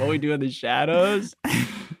to watch What We Do in the Shadows.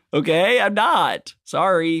 Okay, I'm not.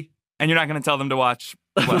 Sorry. And you're not going to tell them to watch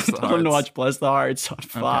Bless the Tell them to Hearts. watch Bless the Hearts on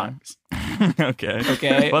Fox. Okay.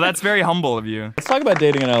 Okay. Well, that's very humble of you. Let's talk about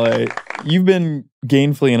dating in LA. You've been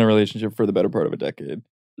gainfully in a relationship for the better part of a decade.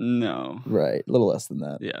 No. Right. A little less than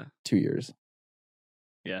that. Yeah. 2 years.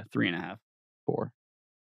 Yeah. 3.5. 4.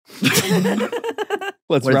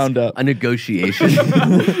 Let's round up. A negotiation.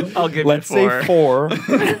 I'll give Let's it 4. say 4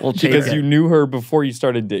 We'll take because it. you knew her before you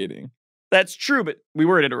started dating. That's true, but we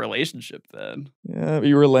weren't in a relationship then. Yeah, but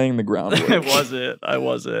you were laying the groundwork. I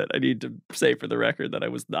wasn't. I need to say for the record that I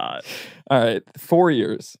was not. All right. 4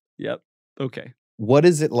 years. Yep. Okay. What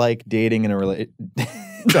is it like dating in a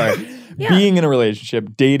being in a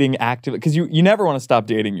relationship, dating actively? Because you never want to stop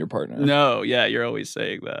dating your partner. No, yeah, you're always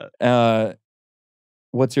saying that.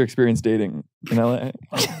 What's your experience dating in LA?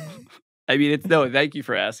 I mean, thank you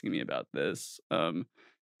for asking me about this.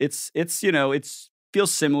 It's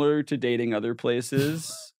feels similar to dating other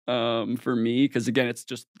places for me, because again, it's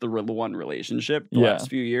just the one relationship the last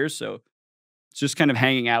few years. So it's just kind of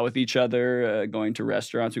hanging out with each other, going to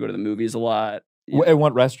restaurants. We go to the movies a lot. And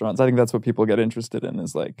what restaurants? I think that's what people get interested in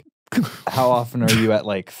is like, how often are you at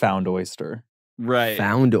like Found Oyster? Right.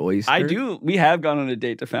 Found Oyster? I do. We have gone on a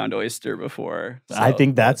date to Found Oyster before. So. I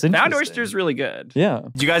think that's interesting. Found Oyster is really good. Yeah.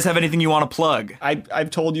 Do you guys have anything you want to plug? I've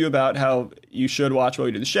told you about how you should watch What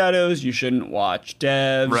We Do in the Shadows. You shouldn't watch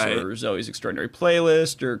Devs or Zoe's Extraordinary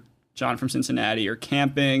Playlist or John from Cincinnati or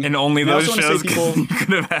Camping. And only those shows people could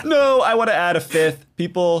have had. No, I want to add a fifth.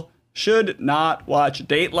 People should not watch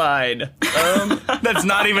Dateline. That's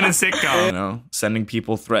not even a sitcom. You know, sending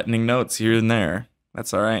people threatening notes here and there.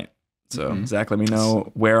 That's all right. So, Zach, let me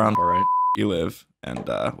know where on you live, and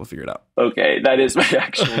we'll figure it out. Okay, that is my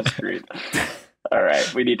actual screen. All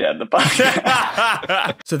right, we need to end the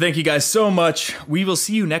podcast. So thank you guys so much. We will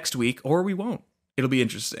see you next week, or we won't. It'll be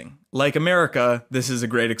interesting. Like America, this is a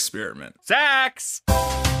great experiment. Zach's!